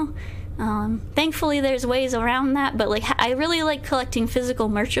right now. Thankfully there's ways around that, but like I really like collecting physical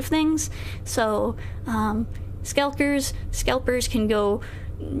merch of things, so scalpers can go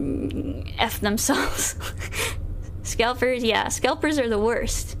F themselves. Scalpers, yeah, scalpers are the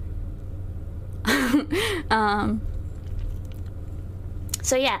worst.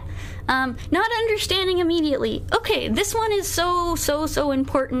 So yeah, not understanding immediately. Okay, this one is so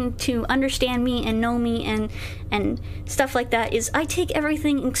important to understand me and know me and stuff like that, is I take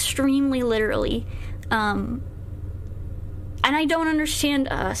everything extremely literally. And I don't understand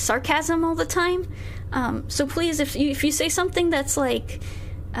sarcasm all the time. So please, if you say something that's like,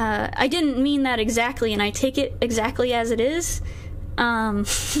 I didn't mean that exactly, and I take it exactly as it is,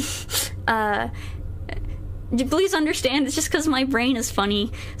 please understand, it's just because my brain is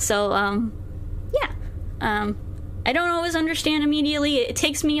funny. So, yeah. I don't always understand immediately. It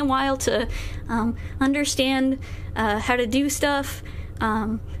takes me a while to understand how to do stuff.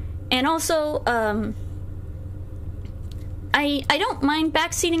 And also, I don't mind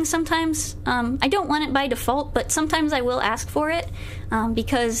backseating sometimes. I don't want it by default, but sometimes I will ask for it,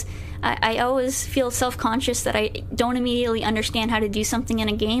 because I always feel self-conscious that I don't immediately understand how to do something in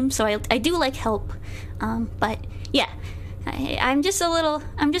a game, so I do like help. But yeah, I'm a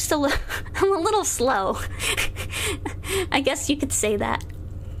little slow. I guess you could say that.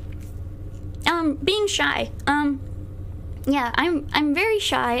 Being shy. Yeah, I'm very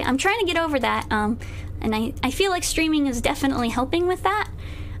shy. I'm trying to get over that. And I feel like streaming is definitely helping with that.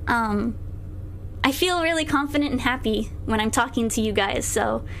 I feel really confident and happy when I'm talking to you guys,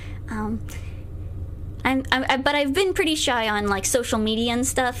 so but I've been pretty shy on like social media and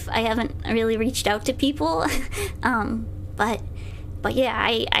stuff. I haven't really reached out to people. But yeah,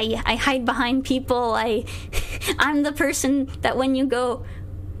 I hide behind people. I'm the person that when you go,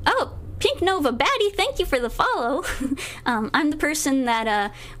 oh, Pink Nova Baddie, thank you for the follow. I'm the person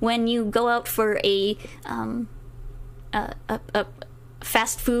that when you go out for a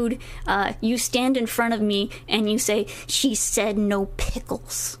fast food, you stand in front of me and you say, "She said no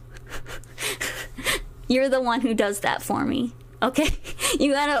pickles." You're the one who does that for me, okay?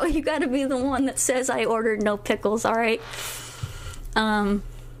 You gotta be the one that says I ordered no pickles, alright? But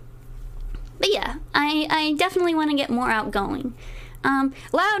yeah, I definitely want to get more outgoing.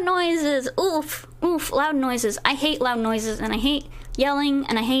 Loud noises, oof, loud noises. I hate loud noises, and I hate yelling,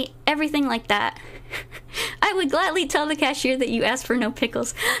 and I hate everything like that. I would gladly tell the cashier that you asked for no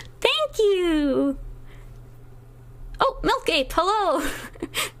pickles. Thank you! Oh, Milk Ape, hello!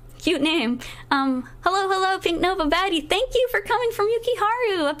 Cute name. Hello, Pink Nova Baddie. Thank you for coming from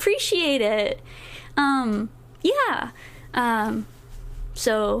Yukiharu. Appreciate it. Yeah.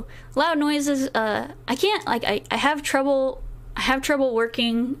 So, loud noises, I can't, like, I have trouble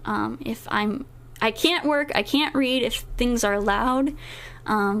working, if I can't work, I can't read if things are loud.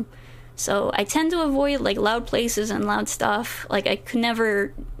 So I tend to avoid, like, loud places and loud stuff. Like, I could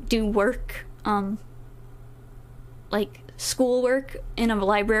never do work, like, schoolwork in a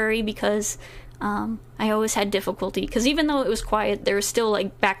library because, I always had difficulty. Because even though it was quiet, there was still,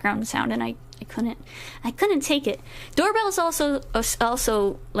 like, background sound, and I couldn't take it. Doorbells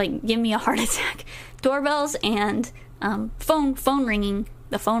also, like, give me a heart attack. Doorbells and, phone ringing.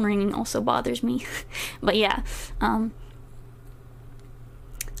 The phone ringing also bothers me. But yeah, I'm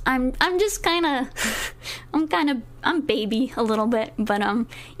just I'm baby a little bit, but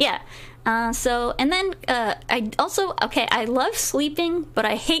yeah. So, and then I love sleeping, but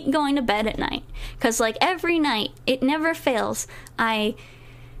I hate going to bed at night, cause like every night it never fails. I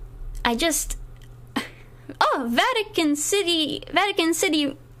just, oh, Vatican City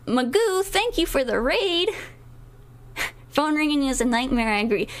Magoo, thank you for the raid. Phone ringing is a nightmare, I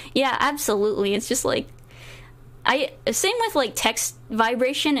agree. Yeah, absolutely. It's just like, same with like text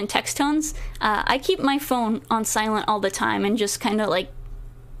vibration and text tones. I keep my phone on silent all the time and just kind of like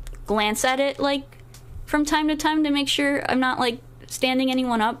glance at it like from time to time to make sure I'm not like standing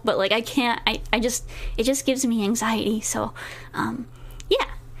anyone up, but like I can't, it just gives me anxiety. So, yeah.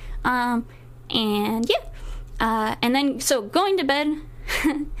 And yeah. And then, so going to bed.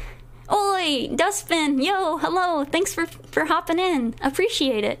 Oi, Dustbin, yo, hello, thanks for hopping in,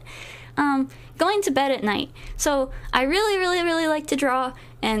 appreciate it. Going to bed at night. So, I really like to draw,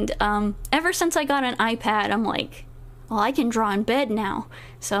 and ever since I got an iPad, I'm like, well, I can draw in bed now.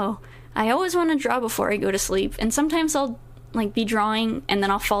 So, I always want to draw before I go to sleep, and sometimes I'll, like, be drawing, and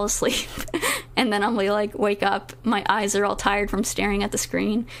then I'll fall asleep, and then I'll, like, wake up, my eyes are all tired from staring at the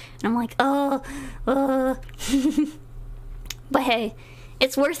screen, and I'm like, But hey,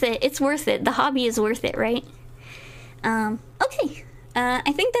 it's worth it. The hobby is worth it, right? Okay.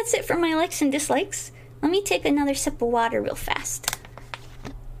 I think that's it for my likes and dislikes. Let me take another sip of water real fast.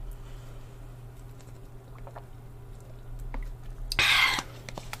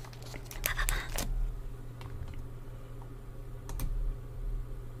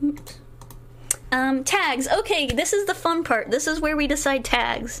 Oops. Tags. Okay, this is the fun part. This is where we decide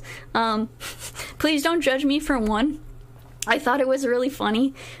tags. Please don't judge me for one. I thought it was really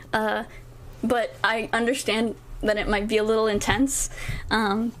funny, but I understand that it might be a little intense.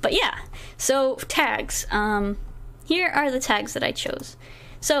 But yeah, so tags. Here are the tags that I chose.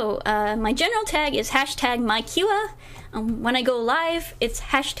 So my general tag is hashtag Mai Kyua. When I go live, it's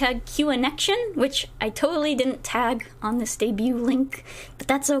hashtag QAnection, which I totally didn't tag on this debut link, but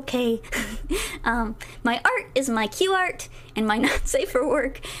that's okay. My art is my Q art, and my not safe for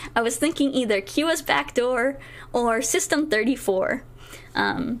work, I was thinking either Kyua's Backdoor or System 34.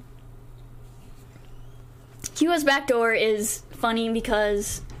 Kyua's Backdoor is funny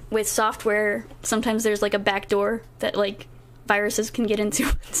because with software, sometimes there's like a backdoor that like viruses can get into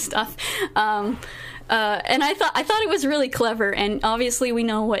and stuff. And I thought it was really clever, and obviously we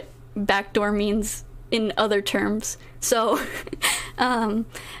know what backdoor means in other terms. So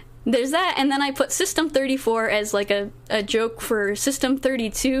there's that, and then I put System 34 as like a joke for System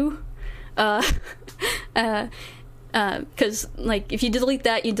 32. Because like if you delete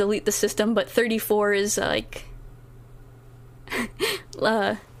that, you delete the system, but 34 is like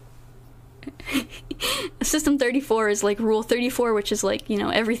System 34 is like Rule 34, which is like, you know,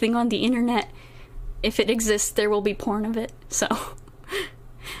 everything on the internet, if it exists, there will be porn of it. So,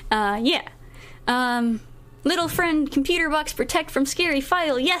 yeah. Little friend, computer box, protect from scary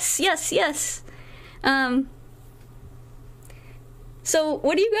file. Yes. So,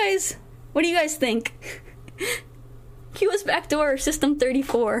 what do you guys think? Kyua's Backdoor or System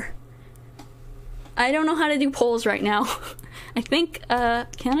 34? I don't know how to do polls right now. I think,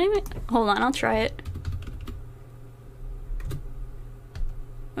 can I? Hold on, I'll try it.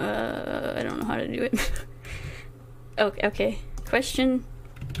 I don't know how to do it. Okay. Question: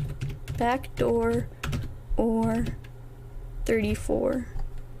 Backdoor or 34?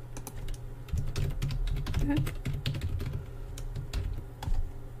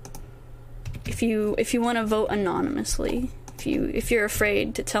 if you want to vote anonymously, if you're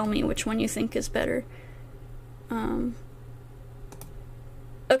afraid to tell me which one you think is better.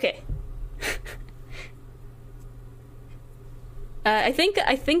 Okay. I think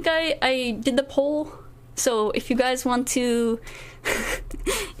I did the poll. So if you guys want to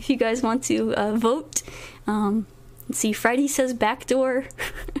vote, let's see. Friday says backdoor.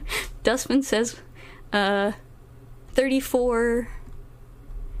 Dustman says 34.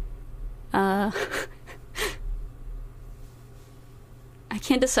 I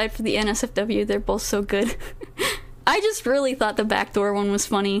can't decide for the NSFW. They're both so good. I just really thought the backdoor one was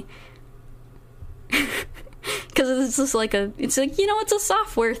funny. Because it's just like it's a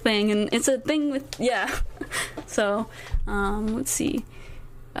software thing, and it's a thing with, yeah. So, let's see.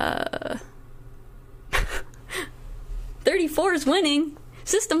 34 is winning.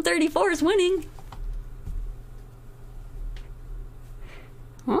 System 34 is winning.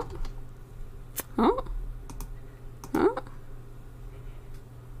 Huh?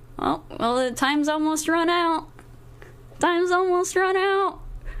 Well, the time's almost run out.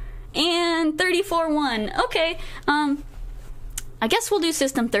 And 34 won. Okay, I guess we'll do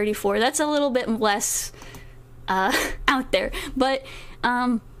System 34. That's a little bit less out there. But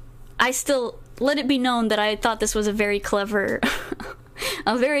I still let it be known that I thought this was a very clever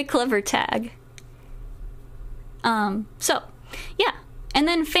tag. So, yeah. And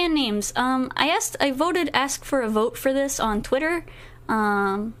then fan names. I voted ask for a vote for this on Twitter.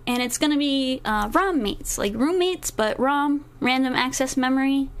 And it's gonna be ROM mates, like roommates, but ROM, random access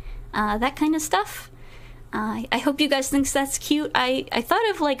memory, that kind of stuff. I hope you guys think that's cute. I thought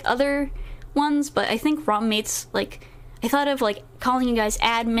of like other ones, but I think ROM mates, like, I thought of like calling you guys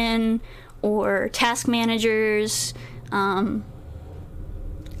admin or task managers, but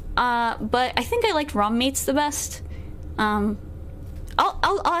I think I liked ROM mates the best. I'll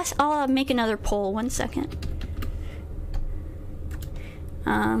make another poll. 1 second.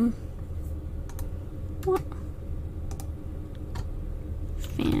 What?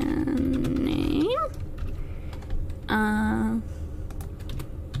 Fan name?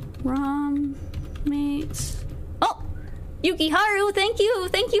 ROM mates. Oh! Yukiharu, thank you!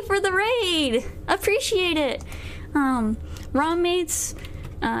 Thank you for the raid! Appreciate it! ROM mates,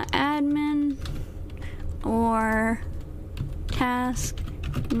 admin, or task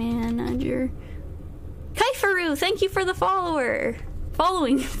manager. Kaifaru, thank you for the following.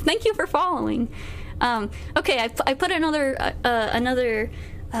 Thank you for following. Okay, I put another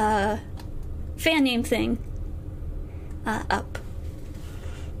fan name thing up.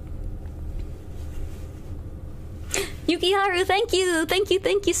 Yukiharu, thank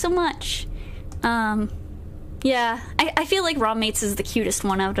you so much. Yeah, I feel like ROM mates is the cutest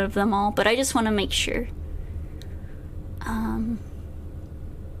one out of them all, but I just want to make sure.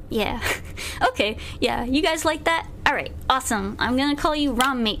 Yeah. Okay, yeah, you guys like that? Alright, awesome. I'm gonna call you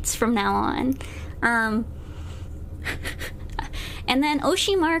ROM mates from now on. And then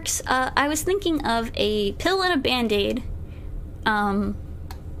Oshi marks, I was thinking of a pill and a band-aid,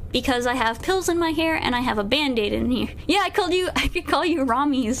 because I have pills in my hair and I have a band-aid in here. Yeah, I could call you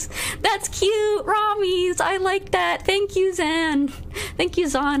Ramies. That's cute, Ramies. I like that. Thank you, Zan. Thank you,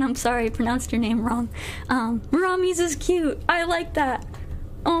 Zan. I'm sorry, I pronounced your name wrong. Ramies is cute. I like that.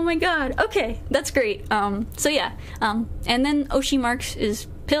 Oh my god. Okay, that's great. So yeah. And then Oshi marks is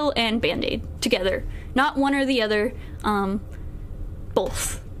pill and band-aid together. Not one or the other.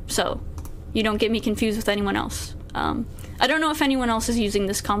 Both. So you don't get me confused with anyone else. I don't know if anyone else is using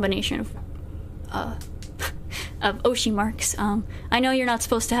this combination of Oshi marks. I know you're not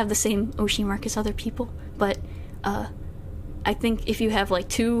supposed to have the same Oshi mark as other people, but I think if you have like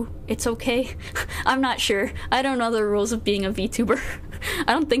two, it's okay. I'm not sure. I don't know the rules of being a VTuber.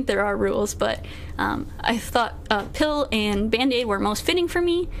 I don't think there are rules, but I thought pill and band-aid were most fitting for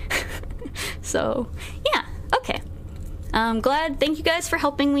me. So yeah, okay. I'm glad. Thank you guys for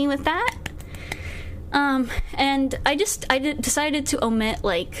helping me with that. And I decided to omit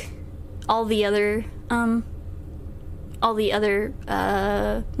like all the other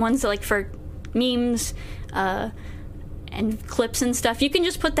ones like for memes and clips and stuff. You can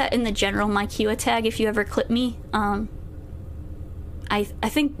just put that in the general Mai Kyua tag if you ever clip me. I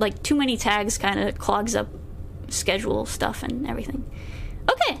think like too many tags kind of clogs up schedule stuff and everything.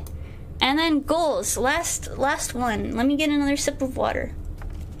 Okay, and then goals. Last one. Let me get another sip of water.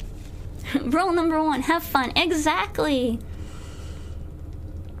 Rule number 1, have fun. Exactly.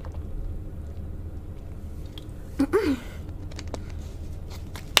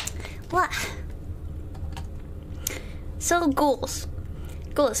 What? So goals.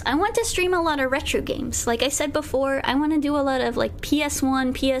 I want to stream a lot of retro games. Like I said before, I want to do a lot of like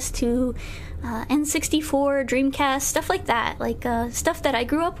PS1, PS2, N64, Dreamcast, stuff like that. Like, stuff that I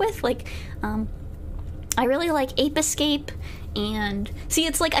grew up with. Like, I really like Ape Escape, and... See,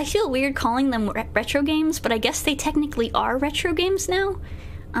 it's like, I feel weird calling them retro games, but I guess they technically are retro games now.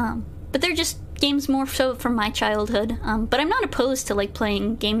 But they're just games more so from my childhood. But I'm not opposed to, like,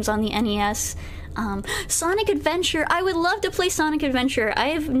 playing games on the NES. Sonic Adventure. I would love to play Sonic Adventure.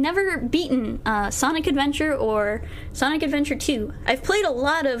 I've never beaten Sonic Adventure or Sonic Adventure 2. I've played a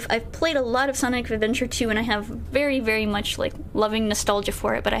lot of Sonic Adventure 2, and I have very, very much like loving nostalgia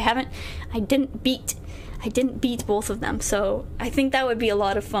for it, but I didn't beat both of them, so I think that would be a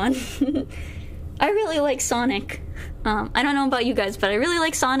lot of fun. I really like Sonic. I don't know about you guys, but I really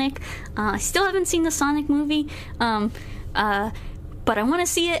like Sonic. I still haven't seen the Sonic movie. But I want to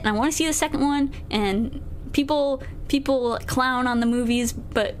see it, and I want to see the second one, and people clown on the movies,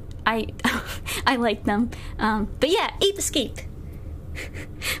 but I like them. But yeah, Ape Escape.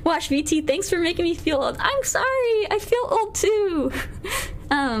 Wash VT, thanks for making me feel old. I'm sorry, I feel old too.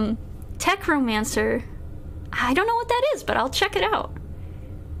 Tech Romancer. I don't know what that is, but I'll check it out.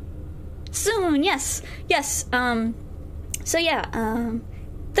 Soon, yes. So yeah,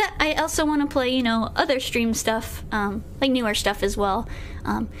 that I also want to play, other stream stuff, like newer stuff as well.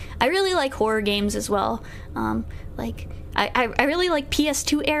 I really like horror games as well. Like, I really like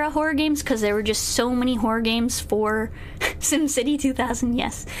PS2 era horror games because there were just so many horror games for SimCity 2000.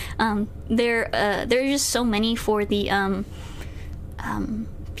 Yes, there are just so many for the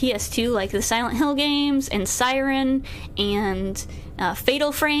PS2, like the Silent Hill games and Siren and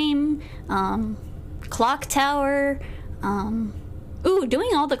Fatal Frame, Clock Tower. Ooh, doing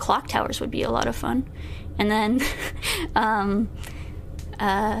all the clock towers would be a lot of fun. And then,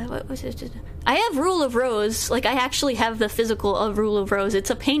 what was it? I have Rule of Rose. Like, I actually have the physical of Rule of Rose. It's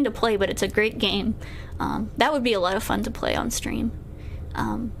a pain to play, but it's a great game. That would be a lot of fun to play on stream.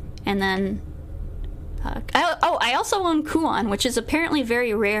 And then, I also own Kuon, which is apparently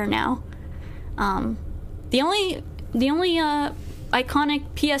very rare now. The only iconic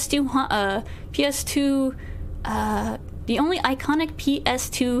the only iconic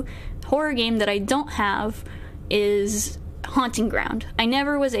PS2 horror game that I don't have is Haunting Ground. I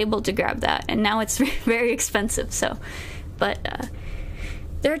never was able to grab that, and now it's very expensive, so. But,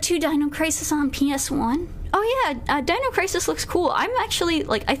 there are 2 Dino Crisis on PS1. Oh yeah, Dino Crisis looks cool. I'm actually,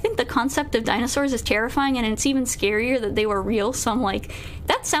 like, I think the concept of dinosaurs is terrifying, and it's even scarier that they were real, so I'm like,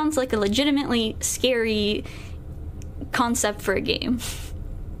 that sounds like a legitimately scary concept for a game.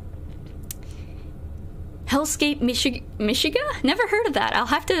 Hellscape Michigan? Never heard of that. I'll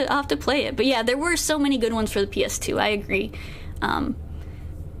have to play it. But yeah, there were so many good ones for the PS2. I agree.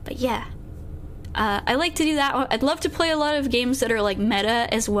 But yeah, I like to do that. I'd love to play a lot of games that are like meta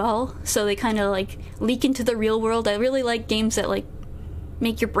as well, so they kind of like leak into the real world. I really like games that like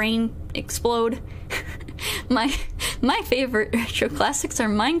make your brain explode. My favorite retro classics are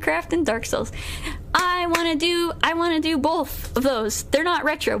Minecraft and Dark Souls. I want to do both of those. They're not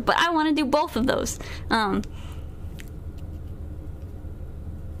retro, but I want to do both of those. But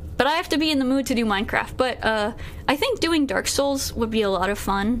I have to be in the mood to do Minecraft. But I think doing Dark Souls would be a lot of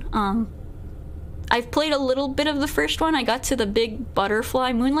fun. I've played a little bit of the first one. I got to the big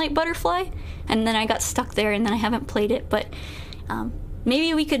butterfly, Moonlight Butterfly, and then I got stuck there, and then I haven't played it. But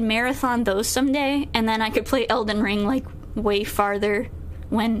maybe we could marathon those someday, and then I could play Elden Ring like way farther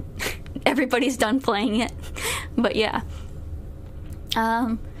when everybody's done playing it. But yeah.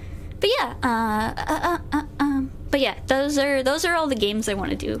 But yeah, those are all the games I want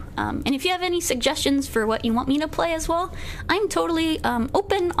to do. And if you have any suggestions for what you want me to play as well, I'm totally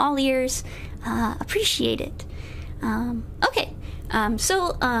open, all ears, appreciate it. Okay,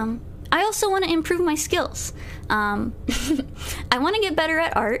 so I also want to improve my skills. I want to get better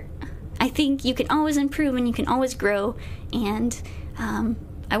at art. I think you can always improve and you can always grow, and I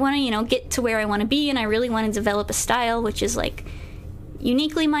want to, get to where I want to be, and I really want to develop a style which is like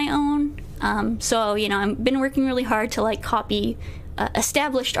uniquely my own. So I've been working really hard to like copy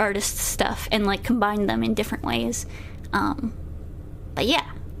established artists' stuff and like combine them in different ways. But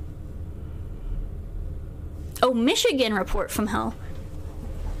yeah. Oh, Michigan report from hell.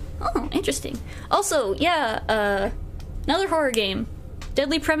 Oh, interesting. Also, yeah, another horror game,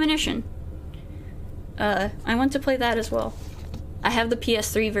 Deadly Premonition. I want to play that as well. I have the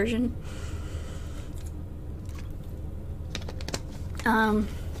PS3 version.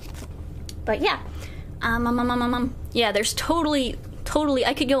 But yeah. Yeah, there's totally,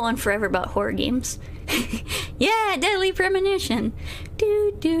 I could go on forever about horror games. Yeah, Deadly Premonition.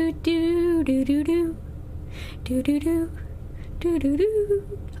 Do do do do do do. Do do do. Do do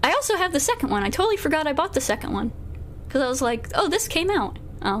do. I also have the second one. I totally forgot I bought the second one. Because I was like, oh, this came out.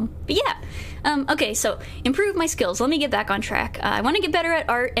 But yeah. Okay, so improve my skills. Let me get back on track. I want to get better at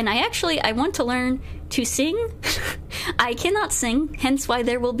art, and I want to learn to sing. I cannot sing, hence why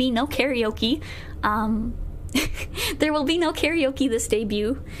there will be no karaoke. There will be no karaoke this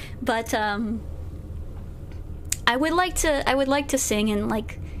debut, but I would like to sing, and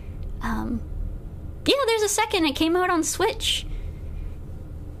like, yeah, there's a second. It came out on Switch.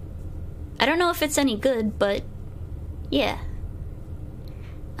 I don't know if it's any good, but yeah.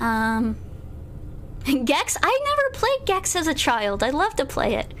 Gex? I never played Gex as a child. I'd love to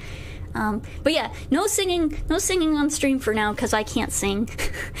play it. But yeah, no singing on stream for now because I can't sing.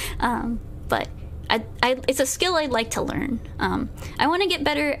 But it's a skill I'd like to learn. I want to get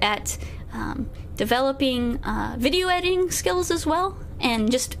better at developing video editing skills as well,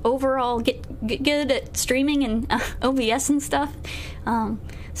 and just overall get good at streaming and OBS and stuff.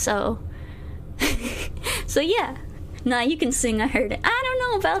 So yeah. Nah, you can sing, I heard it. I don't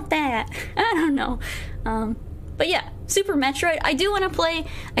know about that. I don't know. But yeah, Super Metroid. I do want to play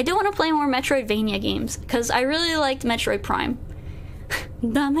more Metroidvania games, because I really liked Metroid Prime.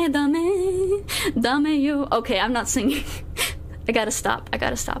 Dame, dame, dame you. Okay, I'm not singing. I gotta stop.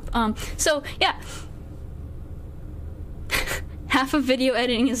 So yeah. Half of video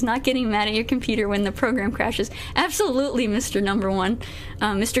editing is not getting mad at your computer when the program crashes. Absolutely, Mr. Number One.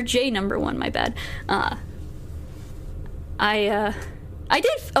 Mr. J Number One, my bad. I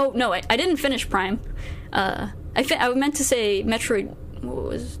didn't finish Prime. I meant to say Metroid.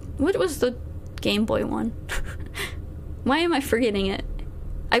 What was the Game Boy one? Why am I forgetting it?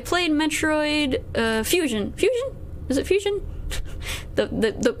 I played Metroid Fusion. Fusion? Is it Fusion?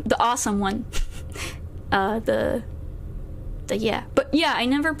 the awesome one. Yeah. But yeah, I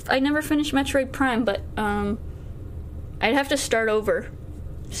never finished Metroid Prime, but I'd have to start over,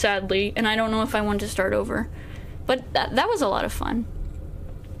 sadly, and I don't know if I want to start over. But that was a lot of fun.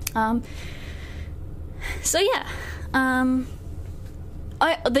 So yeah, the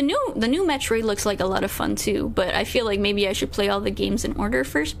new Metroid looks like a lot of fun too. But I feel like maybe I should play all the games in order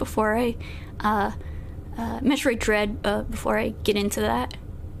first before I Metroid Dread before I get into that.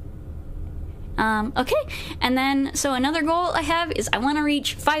 Okay, and then so another goal I have is I want to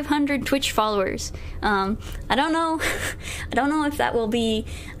reach 500 Twitch followers. I don't know if that will be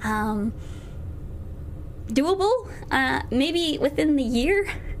doable. Maybe within the year.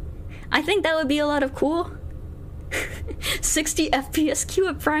 I think that would be a lot of cool. 60 FPS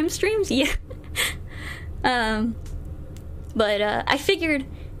Kyua Prime streams, yeah. But I figured,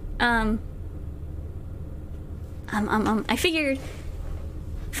 I figured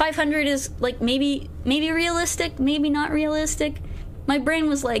 500 is like maybe realistic, maybe not realistic. My brain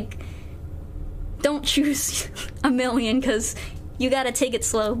was like, don't choose a million because you gotta take it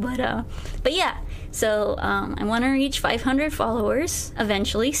slow. But yeah. So I want to reach 500 followers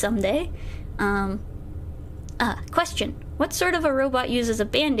eventually, someday. Question: what sort of a robot uses a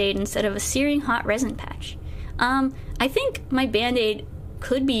band-aid instead of a searing hot resin patch? I think my band-aid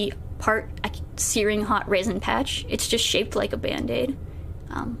could be part a searing hot resin patch. It's just shaped like a band-aid.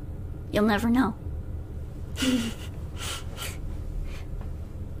 You'll never know.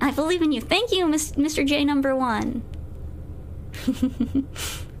 I believe in you. Thank you, Mr. J Number One.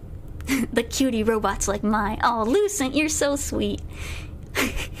 The cutie robots like Mai. Oh, Lucent, you're so sweet.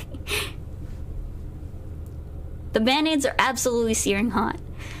 The band-aids are absolutely searing hot.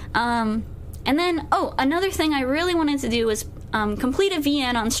 And then, another thing I really wanted to do was complete a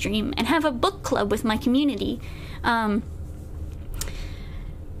VN on stream and have a book club with my community.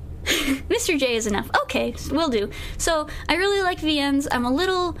 Mr. J is enough. Okay, will do. So, I really like VNs. I'm a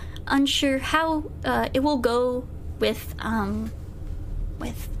little unsure how it will go with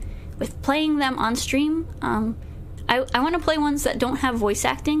playing them on stream. I want to play ones that don't have voice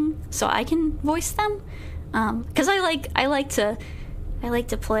acting, so I can voice them. Because I like to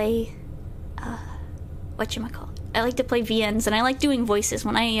play whatchamacallit. I like to play VNs, and I like doing voices.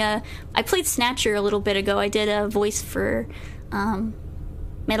 When I played Snatcher a little bit ago, I did a voice for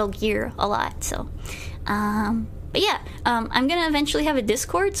Metal Gear a lot. So, but yeah, I'm gonna eventually have a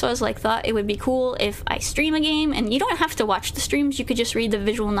Discord, so I was like, thought it would be cool if I stream a game, and you don't have to watch the streams, you could just read the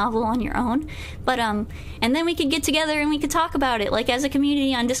visual novel on your own, but, and then we could get together and we could talk about it, like, as a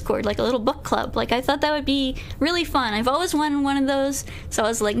community on Discord, like a little book club. Like, I thought that would be really fun. I've always wanted one of those, so I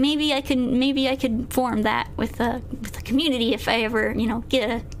was like, maybe I could form that with a community if I ever, get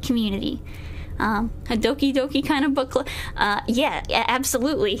a community. A Doki Doki kind of book club. Yeah,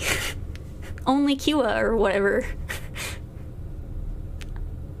 absolutely. Only Kyua or whatever.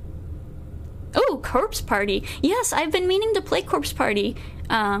 Oh, Corpse Party. Yes, I've been meaning to play Corpse Party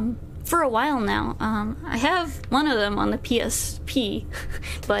for a while now. I have one of them on the PSP,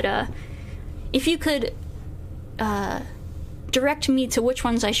 but if you could direct me to which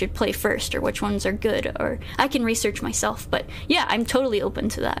ones I should play first, or which ones are good, or I can research myself. But yeah, I'm totally open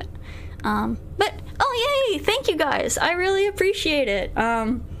to that. But oh yay, thank you guys, I really appreciate it.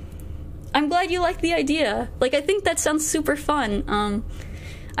 I'm glad you like the idea. Like, I think that sounds super fun.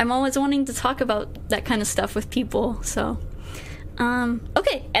 I'm always wanting to talk about that kind of stuff with people, so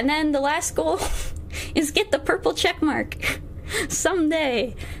okay, and then the last goal is get the purple check mark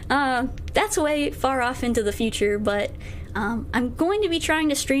someday. That's way far off into the future, but I'm going to be trying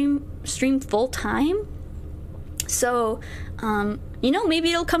to stream full time, so you know,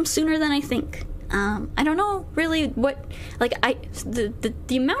 maybe it'll come sooner than I think. I don't know really what, like, the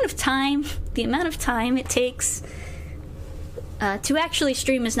amount of time it takes to actually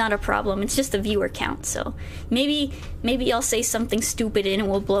stream is not a problem. It's just the viewer count. So maybe I'll say something stupid and it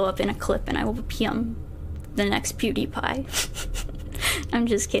will blow up in a clip, and I will become the next PewDiePie. I'm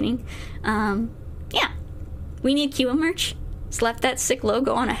just kidding. Yeah, we need Kyua merch. Slap that sick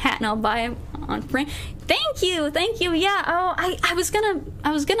logo on a hat and I'll buy it on print. Thank you. Yeah. Oh, I was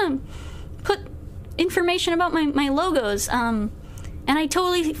gonna put information about my logos. And I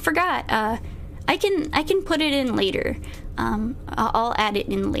totally forgot. I can put it in later. I'll add it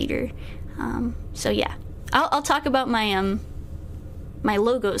in later. So yeah, I'll talk about my my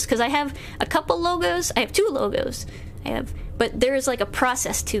logos, because I have a couple logos. I have 2 logos. But there is like a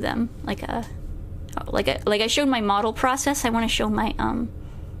process to them, like I showed my model process. I want to show my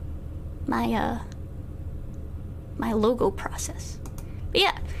my logo process. But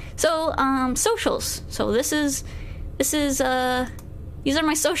yeah, so socials. So this is these are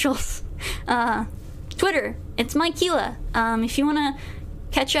my socials. Twitter, it's Mai Kyua. If you want to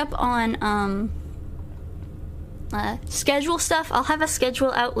catch up on schedule stuff, I'll have a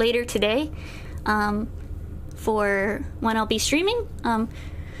schedule out later today for when I'll be streaming.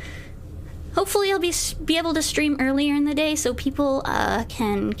 Hopefully I'll be able to stream earlier in the day so people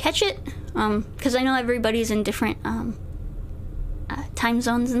can catch it, because I know everybody's in different time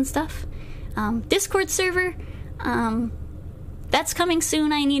zones and stuff. Discord server, that's coming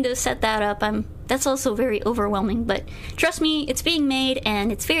soon. I need to set that up. That's also very overwhelming, but trust me, it's being made and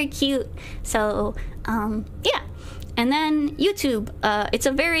it's very cute. So yeah. And then YouTube, it's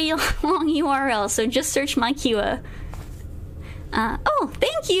a very long URL, so just search Mai Kyua. Oh,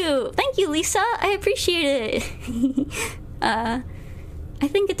 thank you, Lisa. I appreciate it. I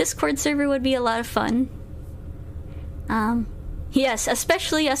think a Discord server would be a lot of fun. Yes,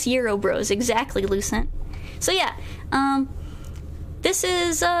 especially us Euro bros. Exactly, Lucent. So yeah, this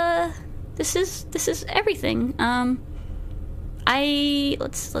is everything.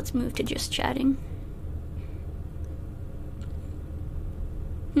 Let's move to just chatting.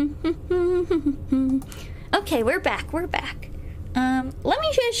 Okay, we're back. Let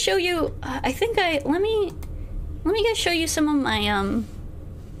me just show you. Let me just show you some of my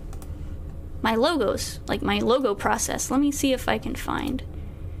my logos, like my logo process. Let me see if I can find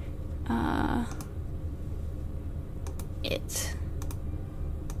it.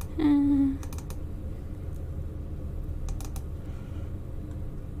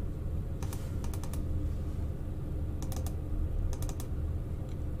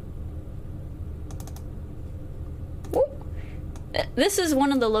 This is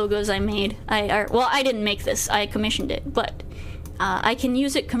one of the logos I made. Well, I didn't make this. I commissioned it, but I can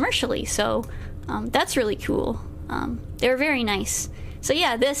use it commercially, so that's really cool. They're very nice. So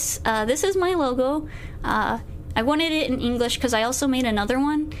yeah, this is my logo. I wanted it in English because I also made another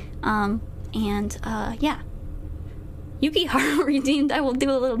one. Yeah. Yuki Haru redeemed. I will do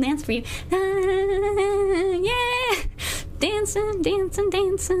a little dance for you. Yeah, dancing.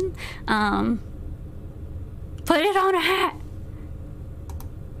 Put it on a hat.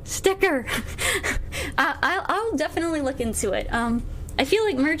 Sticker. I'll definitely look into it. I feel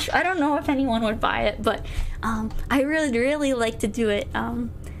like merch, I don't know if anyone would buy it, but I really like to do it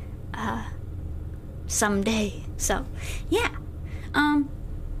someday. So yeah. I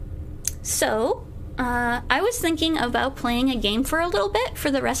was thinking about playing a game for a little bit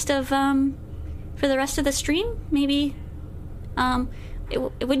for the rest of the stream. Maybe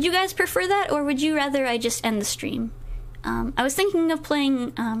would you guys prefer that, or would you rather I just end the stream? I was thinking of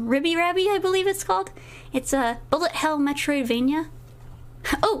playing Ribby Rabby, I believe it's called. It's a bullet hell Metroidvania.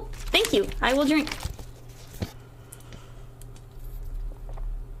 Oh, thank you. I will drink.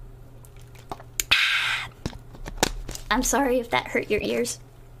 I'm sorry if that hurt your ears.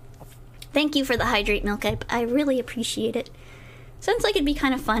 Thank you for the hydrate milk. I really appreciate it. Sounds like it'd be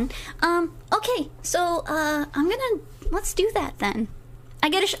kind of fun. Okay, so let's do that then. I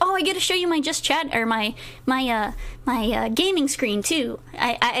gotta show you my just chat or my gaming screen too.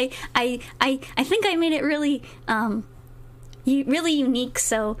 I think I made it really really unique.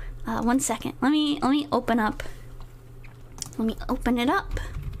 So 1 second. Let me open up. Let me open it up.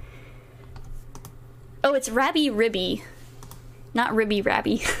 Oh, it's Rabby Ribby, not Ribby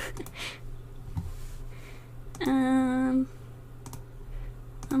Rabby.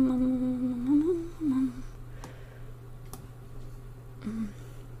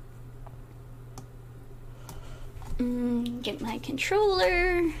 Get my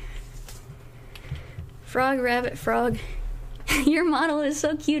controller. Frog, rabbit, frog. Your model is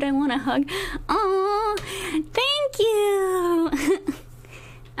so cute, I want a hug. Oh, thank you.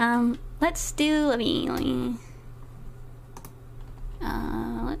 Let's do, let me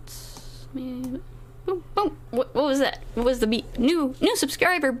boom, boom. What was that? What was the beat? New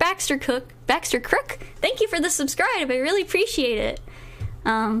subscriber, Baxter Crook. Thank you for the subscribe. I really appreciate it.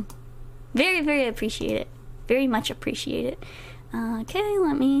 Very, very appreciate it. Very much appreciate it. Okay,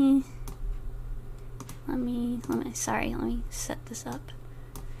 let me set this up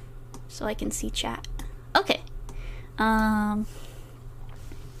so I can see chat. Okay.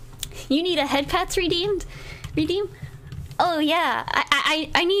 You need a head pats redeem? Oh yeah,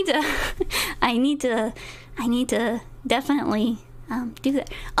 I need to definitely do that.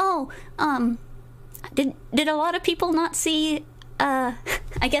 Oh, did a lot of people not see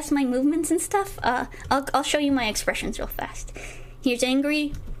I guess my movements and stuff? I'll show you my expressions real fast. Here's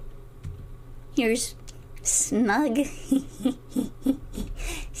angry. Here's smug.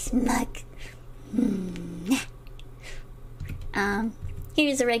 Smug.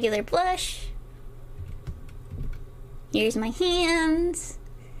 Here's a regular blush. Here's my hands.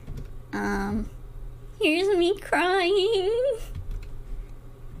 Here's me crying.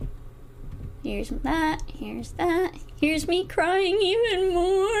 Here's that. Here's that. Here's me crying even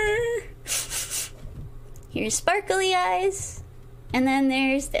more. Here's sparkly eyes. And then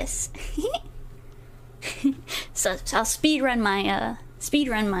there's this. So I'll speedrun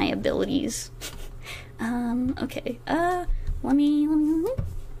my abilities. Okay.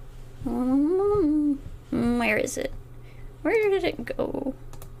 Where is it? Where did it go?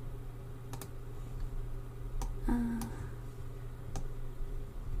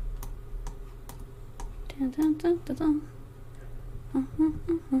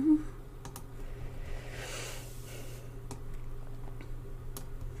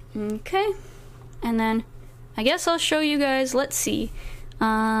 Okay, and then I guess I'll show you guys. Let's see,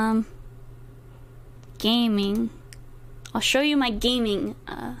 gaming. I'll show you my gaming.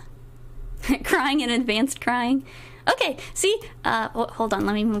 Crying and advanced crying. Okay, see, hold on,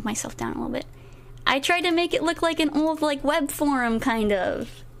 let me move myself down a little bit. I tried to make it look like an old web forum kind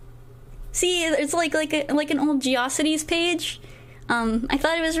of. See, it's like an old Geocities page. I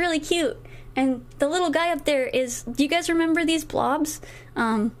thought it was really cute. And the little guy up there is, do you guys remember these blobs?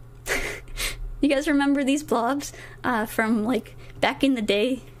 You guys remember these blobs from back in the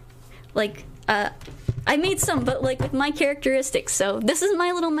day? I made some, but with my characteristics. So this is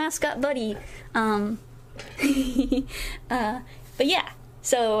my little mascot buddy. But yeah.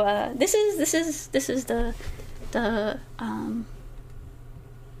 So this is the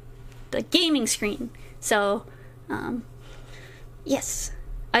gaming screen. So yes.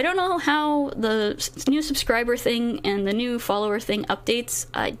 I don't know how the new subscriber thing and the new follower thing updates.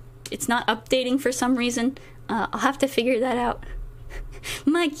 It's not updating for some reason. I'll have to figure that out.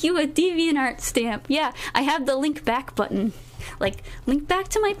 Mai Kyua DeviantArt stamp. Yeah, I have the link back button. Link back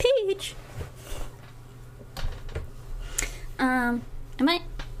to my page.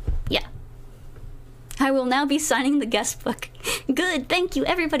 Yeah. I will now be signing the guest book. Good, thank you.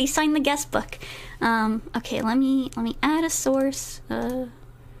 Everybody sign the guest book. Okay, let me add a source. Dun,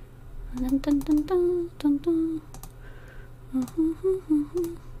 dun, dun, dun, dun, dun.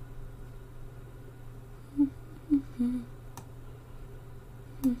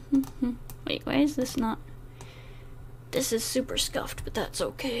 Wait, why is this not? This is super scuffed, but that's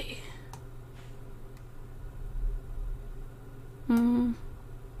okay. Let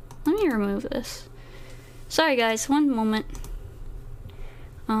me remove this. Sorry guys, one moment.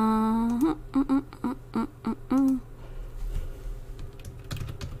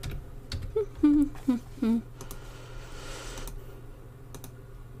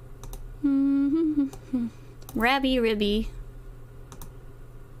 Rabby Ribby.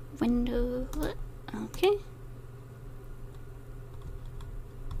 Window. Okay.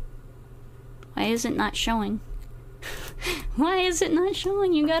 Why is it not showing? Why is it not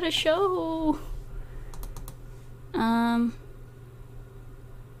showing? You gotta show.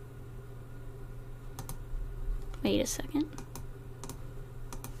 Wait a second.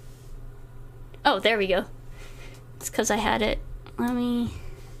 Oh, there we go. It's because I had it. Let me...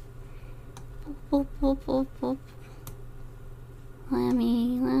 Boop, boop, boop, boop. Let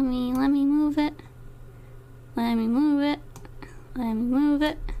me move it. Let me move it. Let me move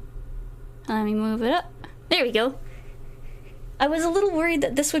it. Let me move it up. There we go. I was a little worried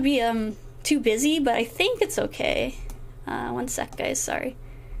that this would be too busy, but I think it's okay. One sec, guys. Sorry.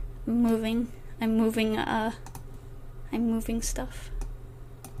 I'm moving stuff.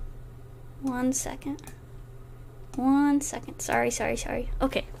 1 second. 1 second. Sorry.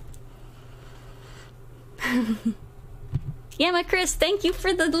 Okay. Yeah, my Chris, thank you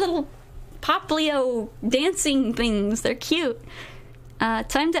for the little Poplio dancing things. They're cute.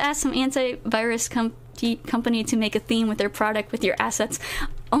 Time to ask some antivirus company to make a theme with their product with your assets.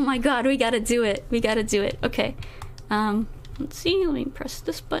 Oh my god, we gotta do it. Okay. Let's see, let me press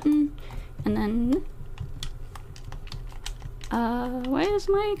this button. And then... why is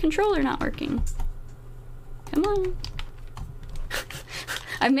my controller not working? Come on.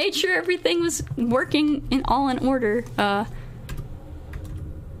 I made sure everything was working all in order. Come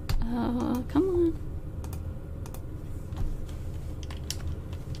on.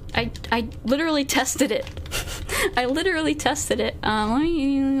 I literally tested it. Let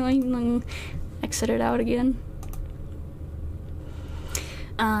me exit it out again.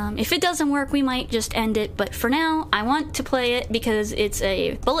 If it doesn't work, we might just end it, but for now, I want to play it because it's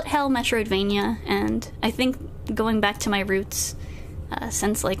a bullet hell Metroidvania, and I think going back to my roots,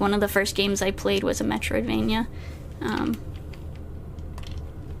 since like one of the first games I played was a Metroidvania,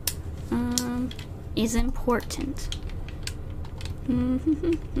 is important.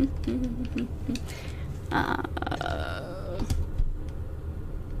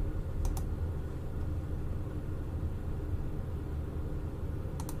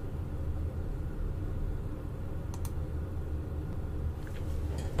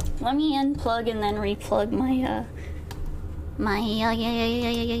 Let me unplug and then replug my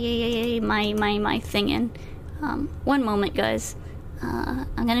my thing in. One moment, guys.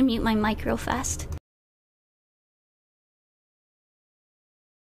 I'm gonna mute my mic real fast.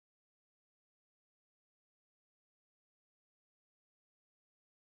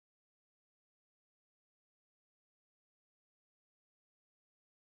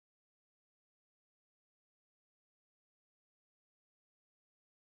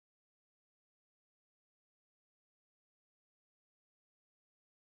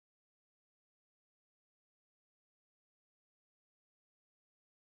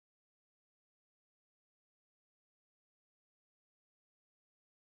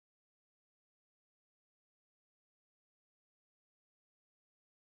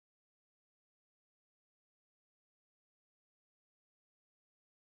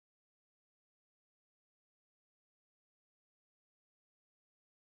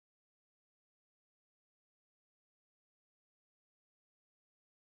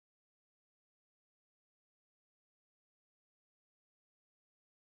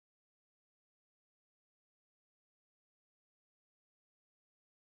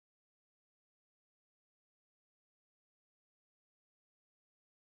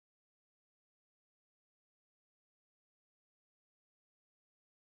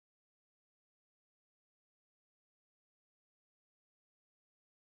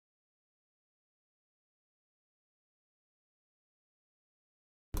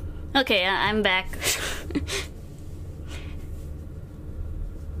 Okay, I'm back.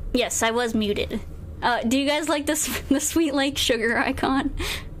 Yes, I was muted. Do you guys like this the Sweet Lake sugar icon?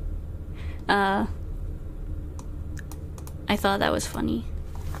 I thought that was funny.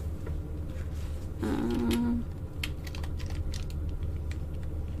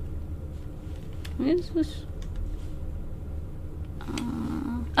 What is this?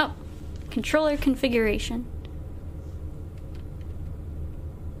 Oh, controller configuration.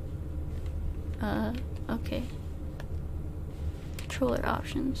 Okay. Controller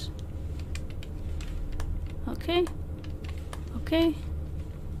options. Okay. Okay.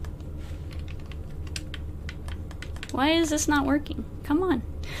 Why is this not working? Come on.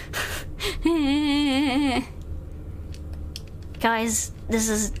 Guys, this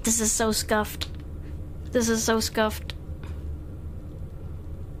is so scuffed. This is so scuffed.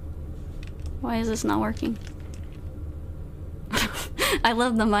 Why is this not working? I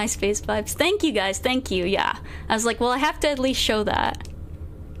love the MySpace vibes. Thank you guys, thank you, yeah. I was like, well, I have to at least show that.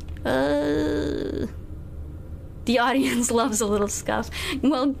 The audience loves a little scuff.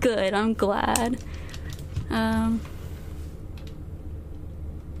 Well, good, I'm glad.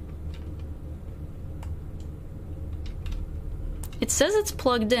 It says it's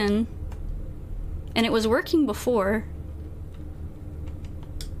plugged in, and it was working before.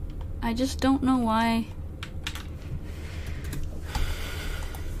 I just don't know why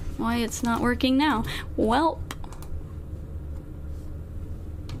it's not working now. Welp.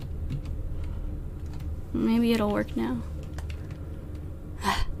 Maybe it'll work now.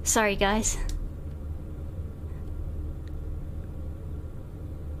 Sorry, guys.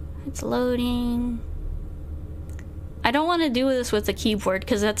 It's loading. I don't want to do this with a keyboard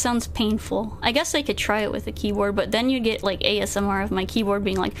because that sounds painful. I guess I could try it with a keyboard, but then you get like ASMR of my keyboard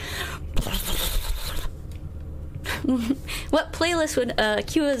being like... What playlist would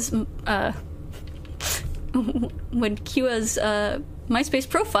Kyua's MySpace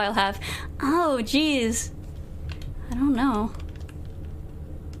profile have? Oh, jeez. I don't know.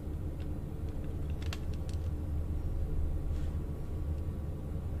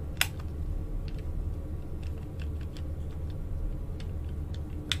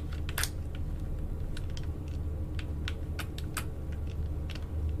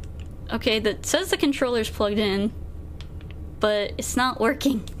 Okay, that says the controller's plugged in, but it's not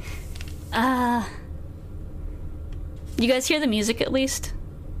working. You guys hear the music at least?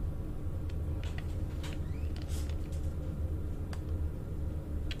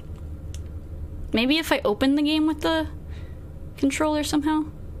 Maybe if I open the game with the controller somehow?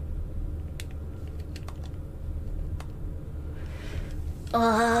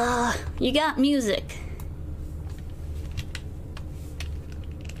 You got music.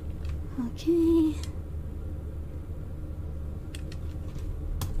 Okay.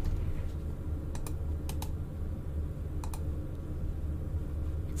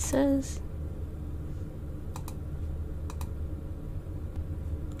 It says...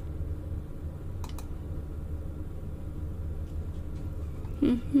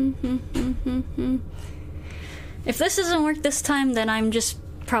 If this doesn't work this time, then I'm just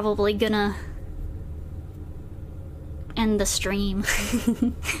probably gonna end the stream.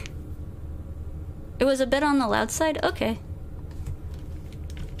 It was a bit on the loud side? Okay.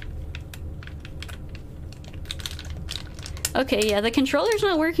 Okay, yeah, the controller's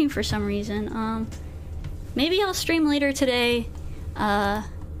not working for some reason. Maybe I'll stream later today. But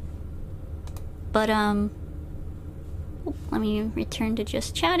let me return to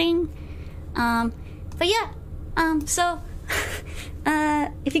just chatting. But yeah, so,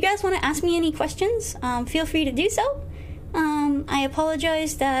 if you guys want to ask me any questions, feel free to do so. I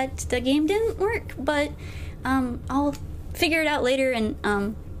apologize that the game didn't work, but I'll figure it out later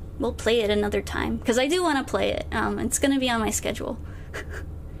and we'll play it another time, because I do want to play it. It's going to be on my schedule.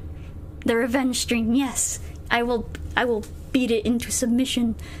 The revenge stream, yes. I will beat it into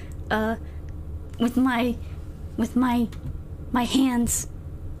submission with my hands,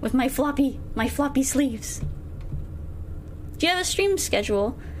 with my floppy sleeves. Do you have a stream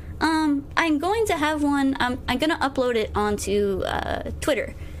schedule? I'm going to have one. I'm going to upload it onto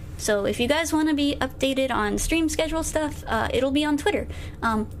Twitter. So if you guys want to be updated on stream schedule stuff, it'll be on Twitter.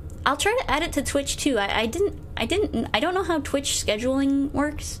 I'll try to add it to Twitch too. I don't know how Twitch scheduling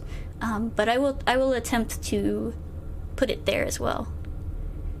works, but I will attempt to put it there as well.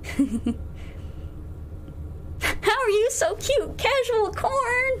 How are you so cute, Casual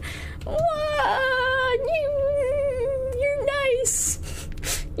Corn? Wow, you're nice.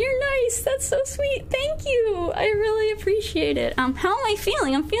 You're nice. That's so sweet. Thank you. I really appreciate it. How am I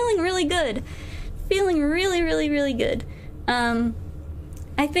feeling? I'm feeling really good. Feeling really, really, really good. I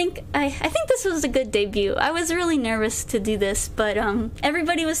think this was a good debut. I was really nervous to do this, but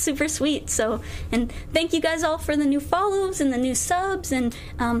everybody was super sweet. So, and thank you guys all for the new follows and the new subs and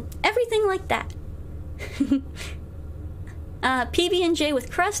everything like that. PB&J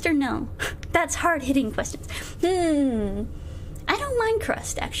with crust or no? That's hard-hitting questions. I don't mind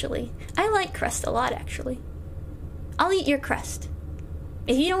crust, actually. I like crust a lot, actually. I'll eat your crust.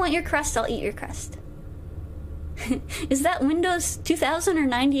 If you don't want your crust, I'll eat your crust. Is that Windows 2000 or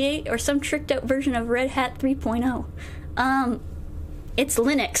 98 or some tricked out version of Red Hat 3.0? It's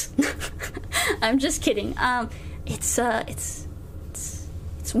Linux. I'm just kidding. It's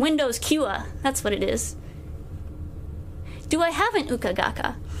Windows Kyua. That's what it is. Do I have an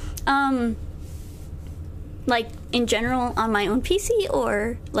ukagaka? Like, in general, on my own PC,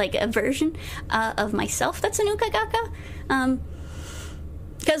 or, like, a version of myself that's an ukagaka?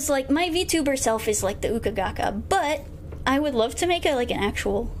 Because, like, my VTuber self is, like, the ukagaka, but I would love to make an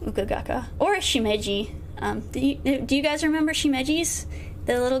actual ukagaka. Or a shimeji. Do you guys remember shimejis?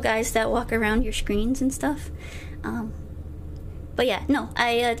 The little guys that walk around your screens and stuff? But yeah, no,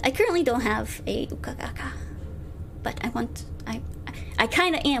 I currently don't have a ukagaka. But I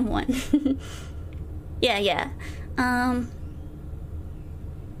kind of am one. Yeah.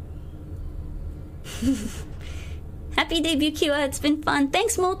 Happy debut, Kyua. It's been fun.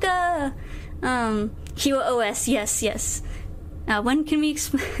 Thanks, Mocha. Kyua OS. Yes. When can we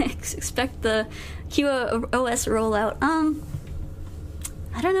expect the Kyua OS rollout?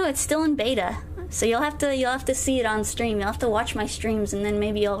 I don't know. It's still in beta, so you'll have to see it on stream. You'll have to watch my streams, and then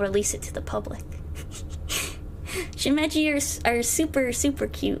maybe I'll release it to the public. Shimeji are super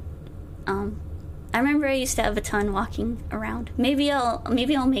cute. I remember I used to have a ton walking around. Maybe I'll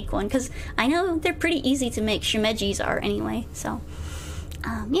make one, because I know they're pretty easy to make. Shimejis are anyway. So,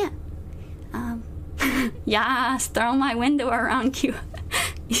 yeah. Yes, throw my window around Q.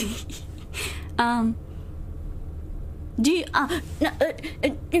 Do you, I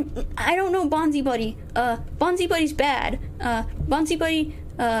don't know Bonzi Buddy. Bonzi Buddy's bad. Bonzi Buddy,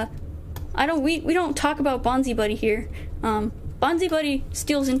 we don't talk about Bonzi Buddy here. Bonzi Buddy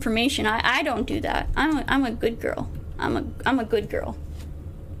steals information. I don't do that. I'm a good girl. I'm a good girl.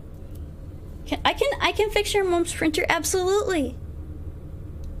 I can fix your mom's printer, absolutely.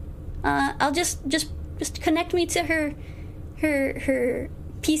 I'll just connect me to her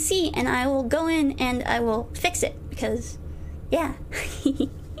PC, and I will go in and I will fix it, because yeah.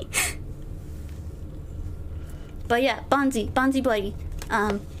 But yeah, Bonzi Buddy.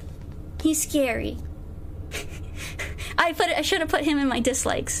 He's scary. I should have put him in my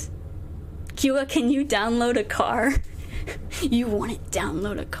dislikes. Kyua, can you download a car? You want to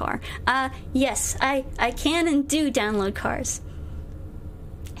download a car? Yes, I can and do download cars.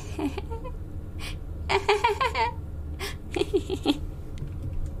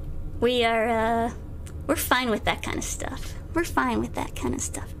 We're fine with that kind of stuff.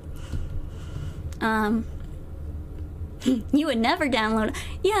 You would never download.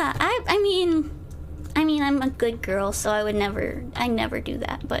 Yeah, I mean, I'm a good girl, so I never do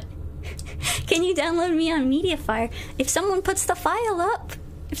that, but can you download me on Mediafire? If someone puts the file up,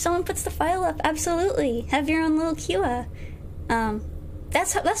 absolutely. Have your own little Kyua.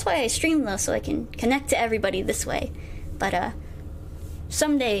 That's why I stream, though, so I can connect to everybody this way. But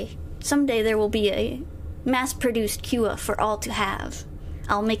someday there will be a mass-produced Kyua for all to have.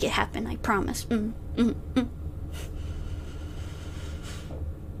 I'll make it happen, I promise.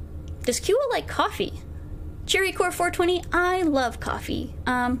 Does Kyua like coffee? Cherrycore 420, I love coffee.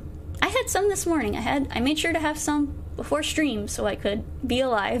 I had some this morning. I made sure to have some before stream so I could be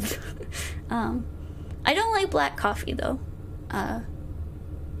alive. I don't like black coffee, though.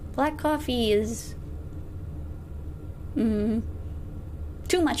 Black coffee is too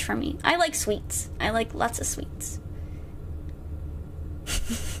much for me. I like sweets. I like lots of sweets.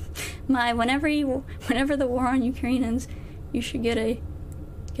 Whenever the war on Ukraine ends, you should get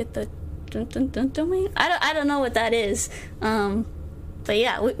the domain. I don't know what that is. But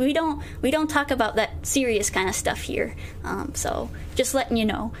yeah, we don't talk about that serious kind of stuff here. So just letting you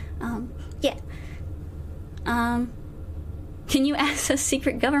know. Yeah. Can you access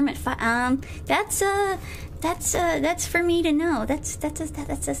secret government file? That's for me to know. That's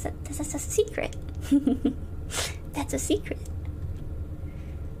a secret. That's a secret.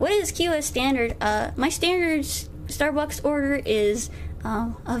 What is Kyua's standard? My standard Starbucks order is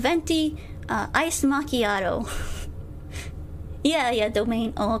a venti iced macchiato. Yeah,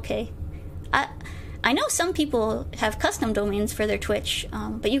 domain. Oh, okay. I know some people have custom domains for their Twitch,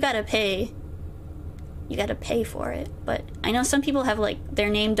 but you gotta pay. You gotta pay for it. But I know some people have like their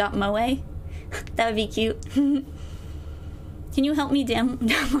name.moe. That would be cute. Can you help me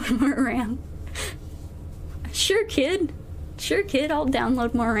download more RAM? Sure, kid. I'll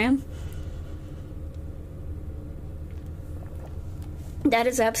download more RAM. That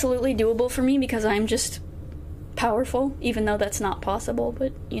is absolutely doable for me because I'm just powerful, even though that's not possible,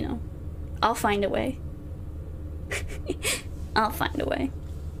 but, you know, I'll find a way. I'll find a way.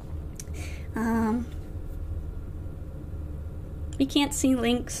 We can't see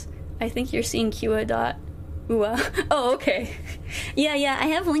links. I think you're seeing Kyua dot. Oh, okay. Yeah, I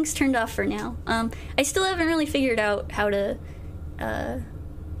have links turned off for now. I still haven't really figured out how to,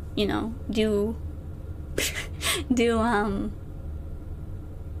 you know, do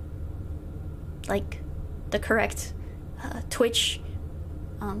like the correct Twitch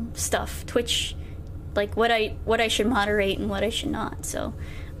stuff. Twitch, like what I should moderate and what I should not. So,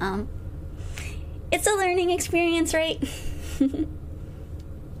 it's a learning experience, right?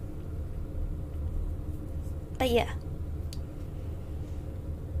 But yeah.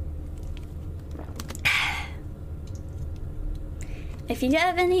 If you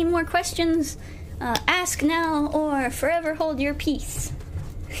have any more questions, ask now or forever hold your peace.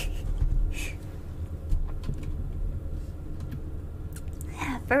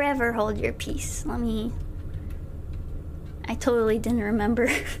 Yeah, forever hold your peace. I totally didn't remember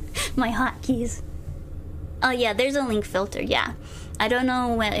my hotkeys. Oh yeah, there's a link filter, yeah. I don't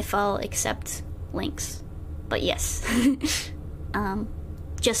know if I'll accept links, but yes.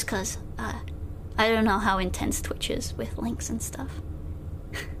 Just cause, I don't know how intense Twitch is with links and stuff.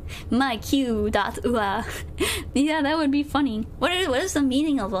 Mai Kyua. Yeah, that would be funny. What is the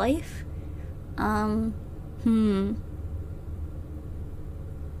meaning of life? To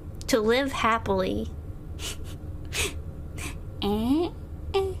live happily.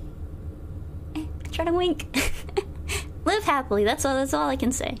 Try to wink. Live happily, that's all I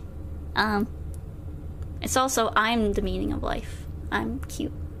can say. It's also, I'm the meaning of life. I'm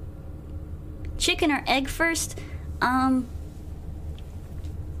cute. Chicken or egg first?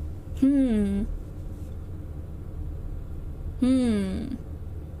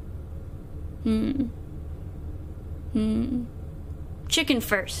 Chicken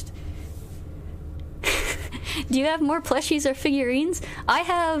first. Do you have more plushies or figurines? I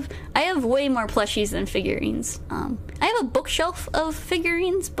have way more plushies than figurines. I have a bookshelf of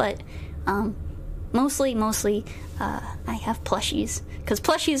figurines, but mostly I have plushies, because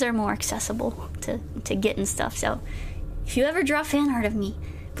plushies are more accessible to get and stuff. So if you ever draw fan art of me,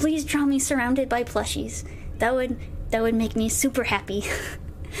 please draw me surrounded by plushies. That would make me super happy.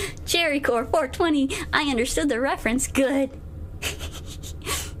 Cherrycore 420, I understood the reference. Good.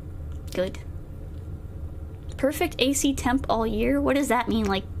 Good. Perfect AC temp all year? What does that mean?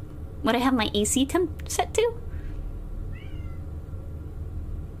 Like, would I have my AC temp set to?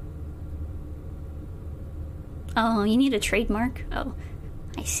 Oh, you need a trademark? Oh,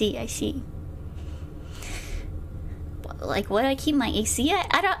 I see. Like, what, I keep my AC at?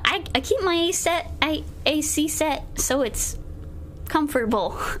 I keep my AC set so it's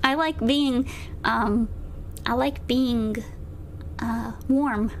comfortable. I like being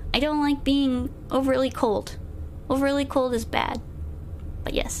warm. I don't like being overly cold. Overly cold is bad.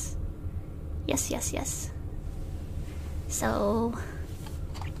 But yes. Yes. So,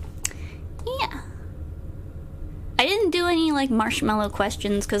 yeah. I didn't do any, like, marshmallow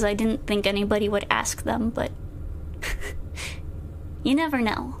questions because I didn't think anybody would ask them, but you never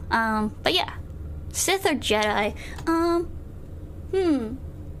know. But yeah. Sith or Jedi?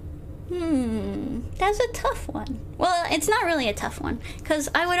 That's a tough one. Well, it's not really a tough one, because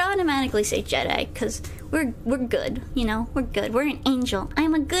I would automatically say Jedi, because we're good, you know? We're good. We're an angel.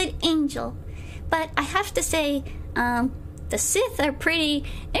 I'm a good angel. But I have to say, the Sith are pretty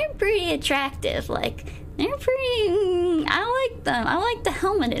attractive. Like, they're pretty, I like them. I like the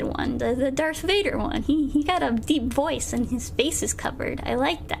helmeted one, the Darth Vader one. He got a deep voice and his face is covered. I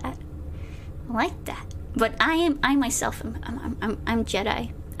like that. But I myself I'm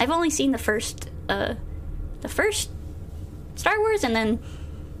Jedi. I've only seen the first Star Wars, and then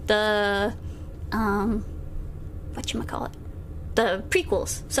the whatchamacallit, the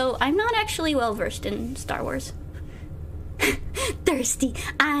prequels. So I'm not actually well versed in Star Wars. Thirsty.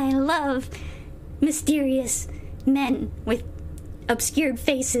 I love mysterious men with obscured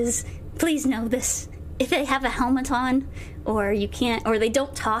faces. Please know this. If they have a helmet on, or they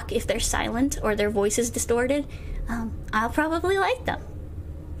don't talk if they're silent, or their voice is distorted, I'll probably like them.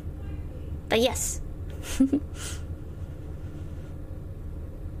 But yes.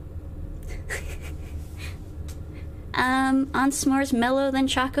 On s'mores, mellow then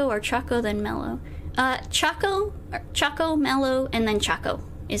Choco, or Choco then mellow? Choco, mellow, and then Choco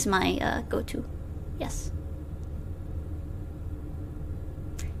is my go-to. Yes.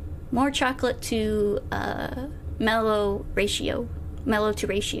 More chocolate to mellow ratio. Mellow to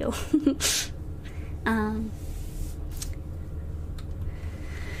ratio.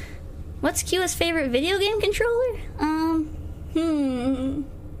 What's Kyua's favorite video game controller?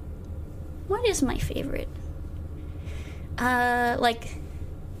 What is my favorite? Like,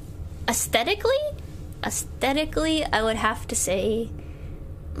 aesthetically, I would have to say,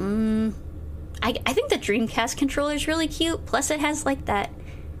 I think the Dreamcast controller is really cute. Plus, it has like that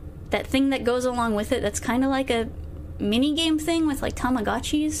thing that goes along with it. That's kind of like a mini game thing with like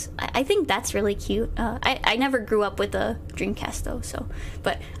Tamagotchis. I think that's really cute. I never grew up with a Dreamcast though,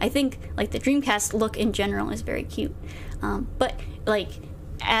 but I think like the Dreamcast look in general is very cute. But like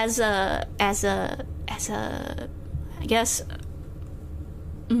as a I guess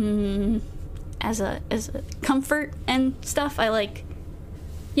as a comfort and stuff, I like,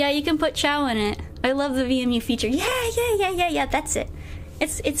 yeah, you can put Chow in it. I love the VMU feature. Yeah, that's it.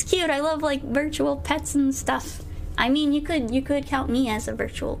 It's cute. I love like virtual pets and stuff. I mean, you could count me as a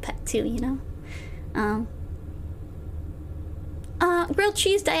virtual pet too, you know. Grilled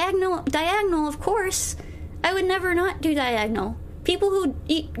cheese diagonal, of course. I would never not do diagonal. People who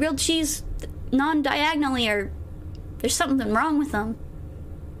eat grilled cheese non-diagonally there's something wrong with them.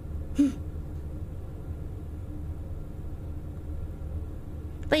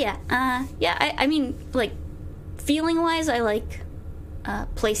 But yeah, I mean, like, feeling-wise, I like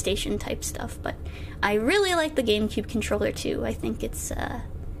PlayStation type stuff, but I really like the GameCube controller too. I think it's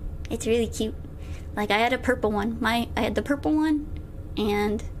really cute. Like, I had a purple one. I had the purple one,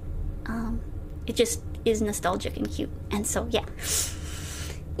 and it just is nostalgic and cute. And so, yeah.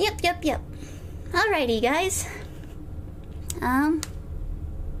 Yep. Alrighty, guys.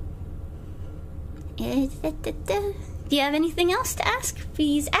 Do you have anything else to ask?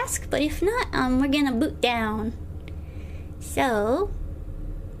 Please ask, but if not, we're gonna boot down. So,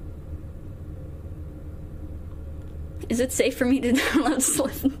 is it safe for me to download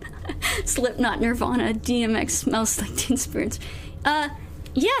Slipknot, Nirvana, DMX, Smells Like Teen Spirits?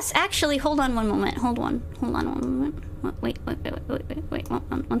 Yes, actually, hold on one moment. Hold on one moment. Wait,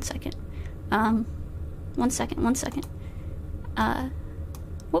 one second. One second.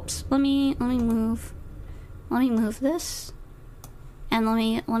 Whoops, let me move this. And let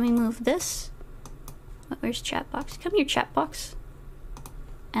me move this. Where's chat box? Come here, chat box.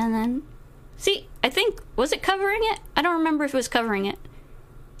 And then, see, I think, was it covering it? I don't remember if it was covering it.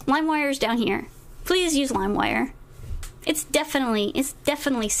 LimeWire's down here. Please use LimeWire. It's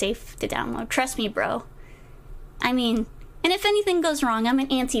definitely safe to download. Trust me, bro. I mean, and if anything goes wrong, I'm an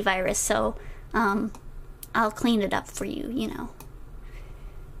antivirus, so, I'll clean it up for you, you know.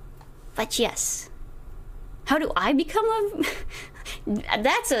 But yes. How do I become a...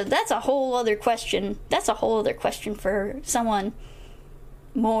 That's a whole other question. That's a whole other question for someone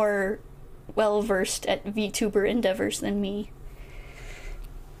more well-versed at VTuber endeavors than me.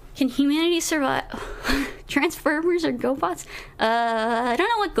 Can humanity survive? Transformers or GoBots? I don't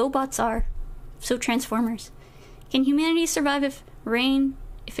know what GoBots are. So Transformers. Can humanity survive if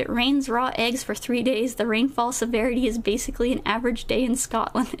it rains raw eggs for 3 days? The rainfall severity is basically an average day in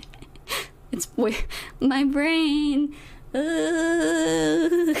Scotland. It's my brain.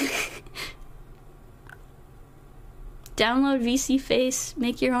 Download VC Face,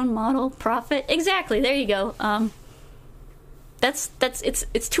 make your own model, profit. Exactly, there you go.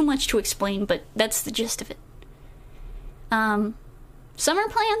 It's too much to explain, but that's the gist of it. Summer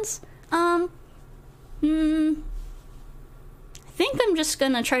plans? I think I'm just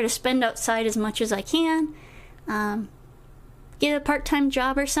gonna try to spend outside as much as I can. Get a part-time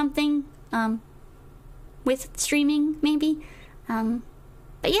job or something. With streaming, maybe.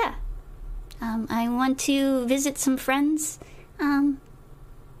 But yeah. I want to visit some friends,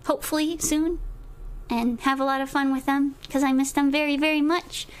 hopefully soon, and have a lot of fun with them, because I miss them very, very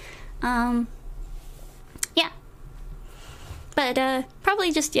much. Yeah. But,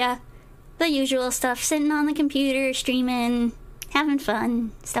 probably just, yeah, the usual stuff, sitting on the computer, streaming, having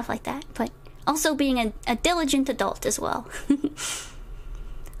fun, stuff like that, but also being a diligent adult as well.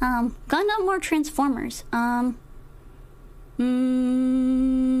 Gundam or Transformers?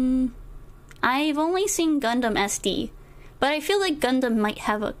 I've only seen Gundam SD, but I feel like Gundam might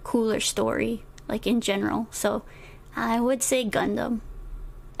have a cooler story, like in general, so I would say Gundam.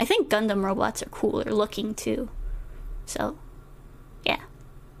 I think Gundam robots are cooler looking too, so yeah.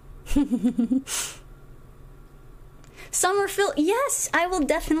 Summerfield, yes, I will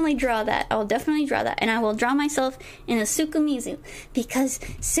definitely draw that. And I will draw myself in a Sukumizu, because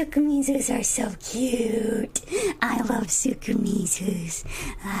Sukumizus are so cute. I love Sukumizus.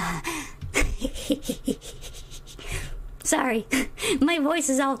 Sorry, my voice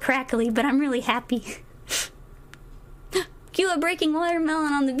is all crackly, but I'm really happy. Kyua breaking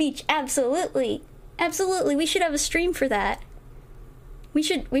watermelon on the beach, absolutely. Absolutely, we should have a stream for that. We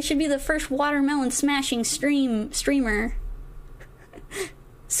should be the first watermelon smashing streamer.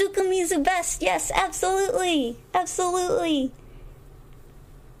 Sukumizu best, yes, absolutely. Absolutely.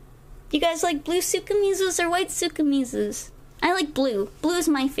 You guys like blue Sukumizus or white Sukumizus? I like blue. Blue is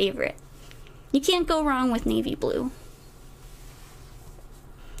my favorite. You can't go wrong with navy blue.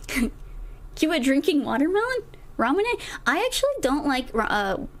 Kyua drinking watermelon? Ramune? I actually don't like,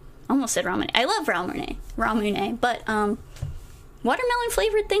 almost said ramune. I love ramune, but, watermelon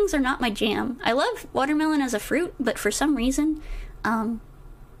flavored things are not my jam. I love watermelon as a fruit, but for some reason,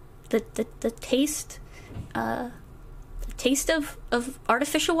 the taste of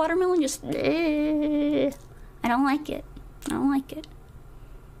artificial watermelon just, I don't like it.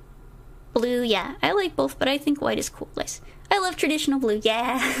 Blue, yeah, I like both, but I think white is coolest. I love traditional blue,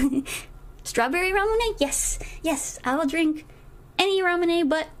 yeah. Strawberry ramune? Yes, I will drink any ramune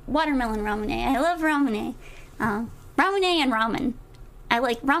but watermelon ramune. I love ramune. Ramune and ramen. I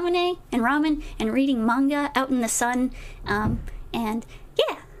like ramune and ramen and reading manga out in the sun. And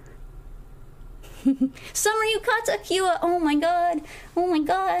yeah. Summer Yukata Kyua, oh my god.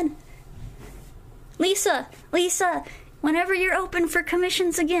 Lisa, whenever you're open for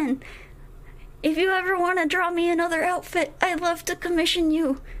commissions again, if you ever want to draw me another outfit, I'd love to commission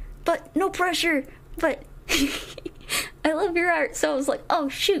you. But no pressure. But I love your art. So I was like, oh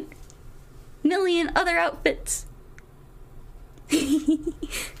shoot. Million other outfits. Twin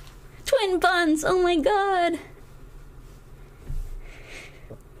buns. Oh my god.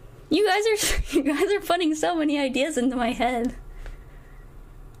 You guys are putting so many ideas into my head.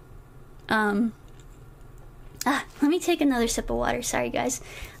 Let me take another sip of water. Sorry, guys.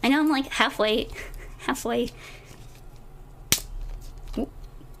 I know I'm like halfway. Ooh.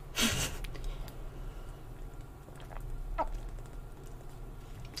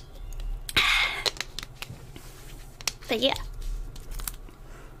 But yeah.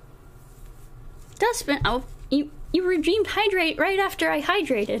 Dustbin. Oh, you redeemed hydrate right after I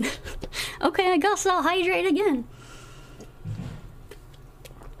hydrated. Okay, I guess I'll hydrate again.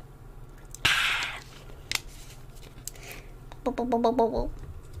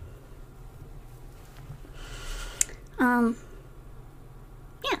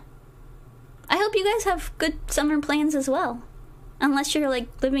 Yeah. I hope you guys have good summer plans as well. Unless you're like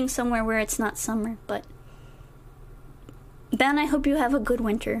living somewhere where it's not summer, but then I hope you have a good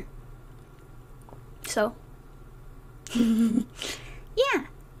winter. So, yeah.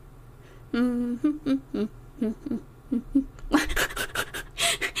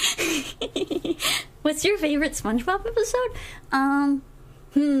 What's your favorite SpongeBob episode?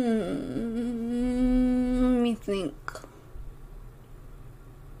 Let me think.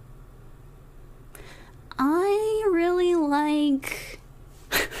 I really like...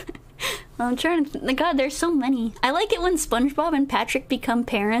 I'm trying to... God, there's so many. I like it when SpongeBob and Patrick become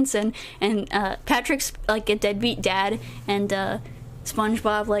parents, and Patrick's like a deadbeat dad, and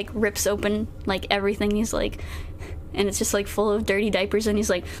SpongeBob like rips open like everything. He's like... And it's just like full of dirty diapers, and he's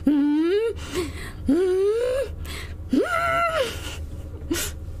like...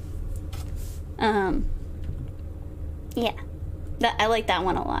 Yeah. I like that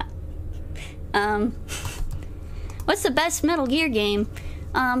one a lot. What's the best Metal Gear game?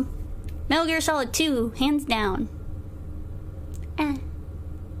 Metal Gear Solid 2, hands down.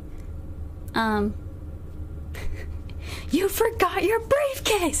 You forgot your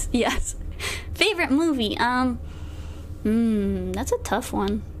briefcase! Yes. Favorite movie? That's a tough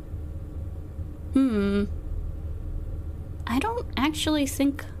one. I don't actually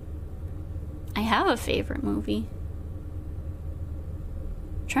think I have a favorite movie.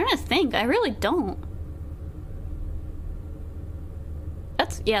 I'm trying to think. I really don't.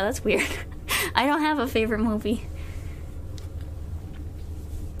 That's weird. I don't have a favorite movie.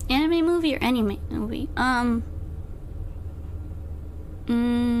 Anime movie or anime movie?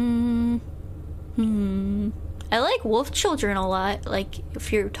 I like Wolf Children a lot, like,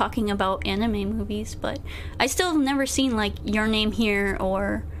 if you're talking about anime movies, but I still have never seen, like, Your Name Here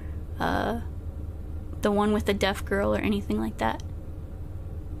or, the one with the deaf girl or anything like that.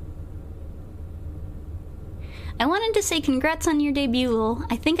 I wanted to say congrats on your debut, Lul.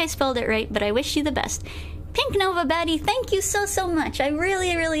 I think I spelled it right, but I wish you the best. Pink Nova Baddie, thank you so much. I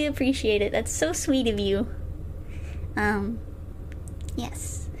really appreciate it. That's so sweet of you.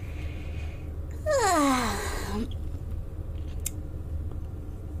 Yes.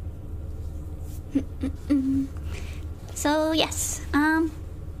 So, yes.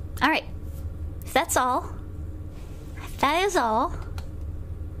 Alright. If that's all. If that is all.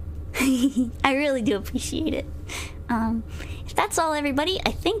 I really do appreciate it. If that's all, everybody,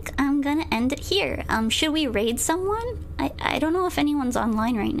 I think I'm gonna end it here. Should we raid someone? I don't know if anyone's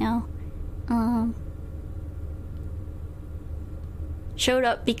online right now. Showed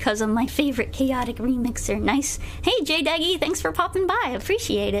up because of my favorite chaotic remixer. Nice. Hey, J Daggy, thanks for popping by.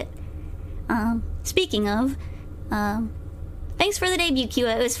 Appreciate it. Speaking of, thanks for the debut,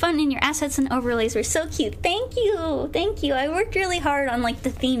 Kyua. It was fun, and your assets and overlays were so cute. Thank you. Thank you. I worked really hard on, like, the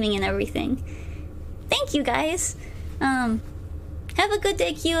theming and everything. Thank you, guys. Have a good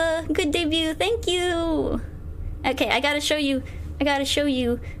day, Kyua. Good debut. Thank you. Okay, I gotta show you. I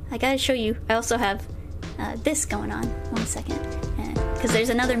also have, this going on. 1 second. Because there's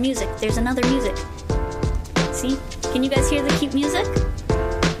another music. See? Can you guys hear the cute music?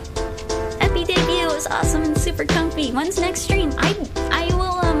 Happy debut. It was awesome and super comfy. When's next stream? I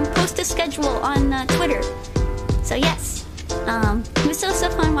will post a schedule on Twitter. So yes. It was so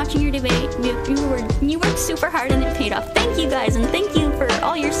fun watching your debate. You worked super hard and it paid off. Thank you guys, and thank you for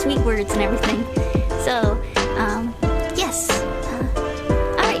all your sweet words and everything. So,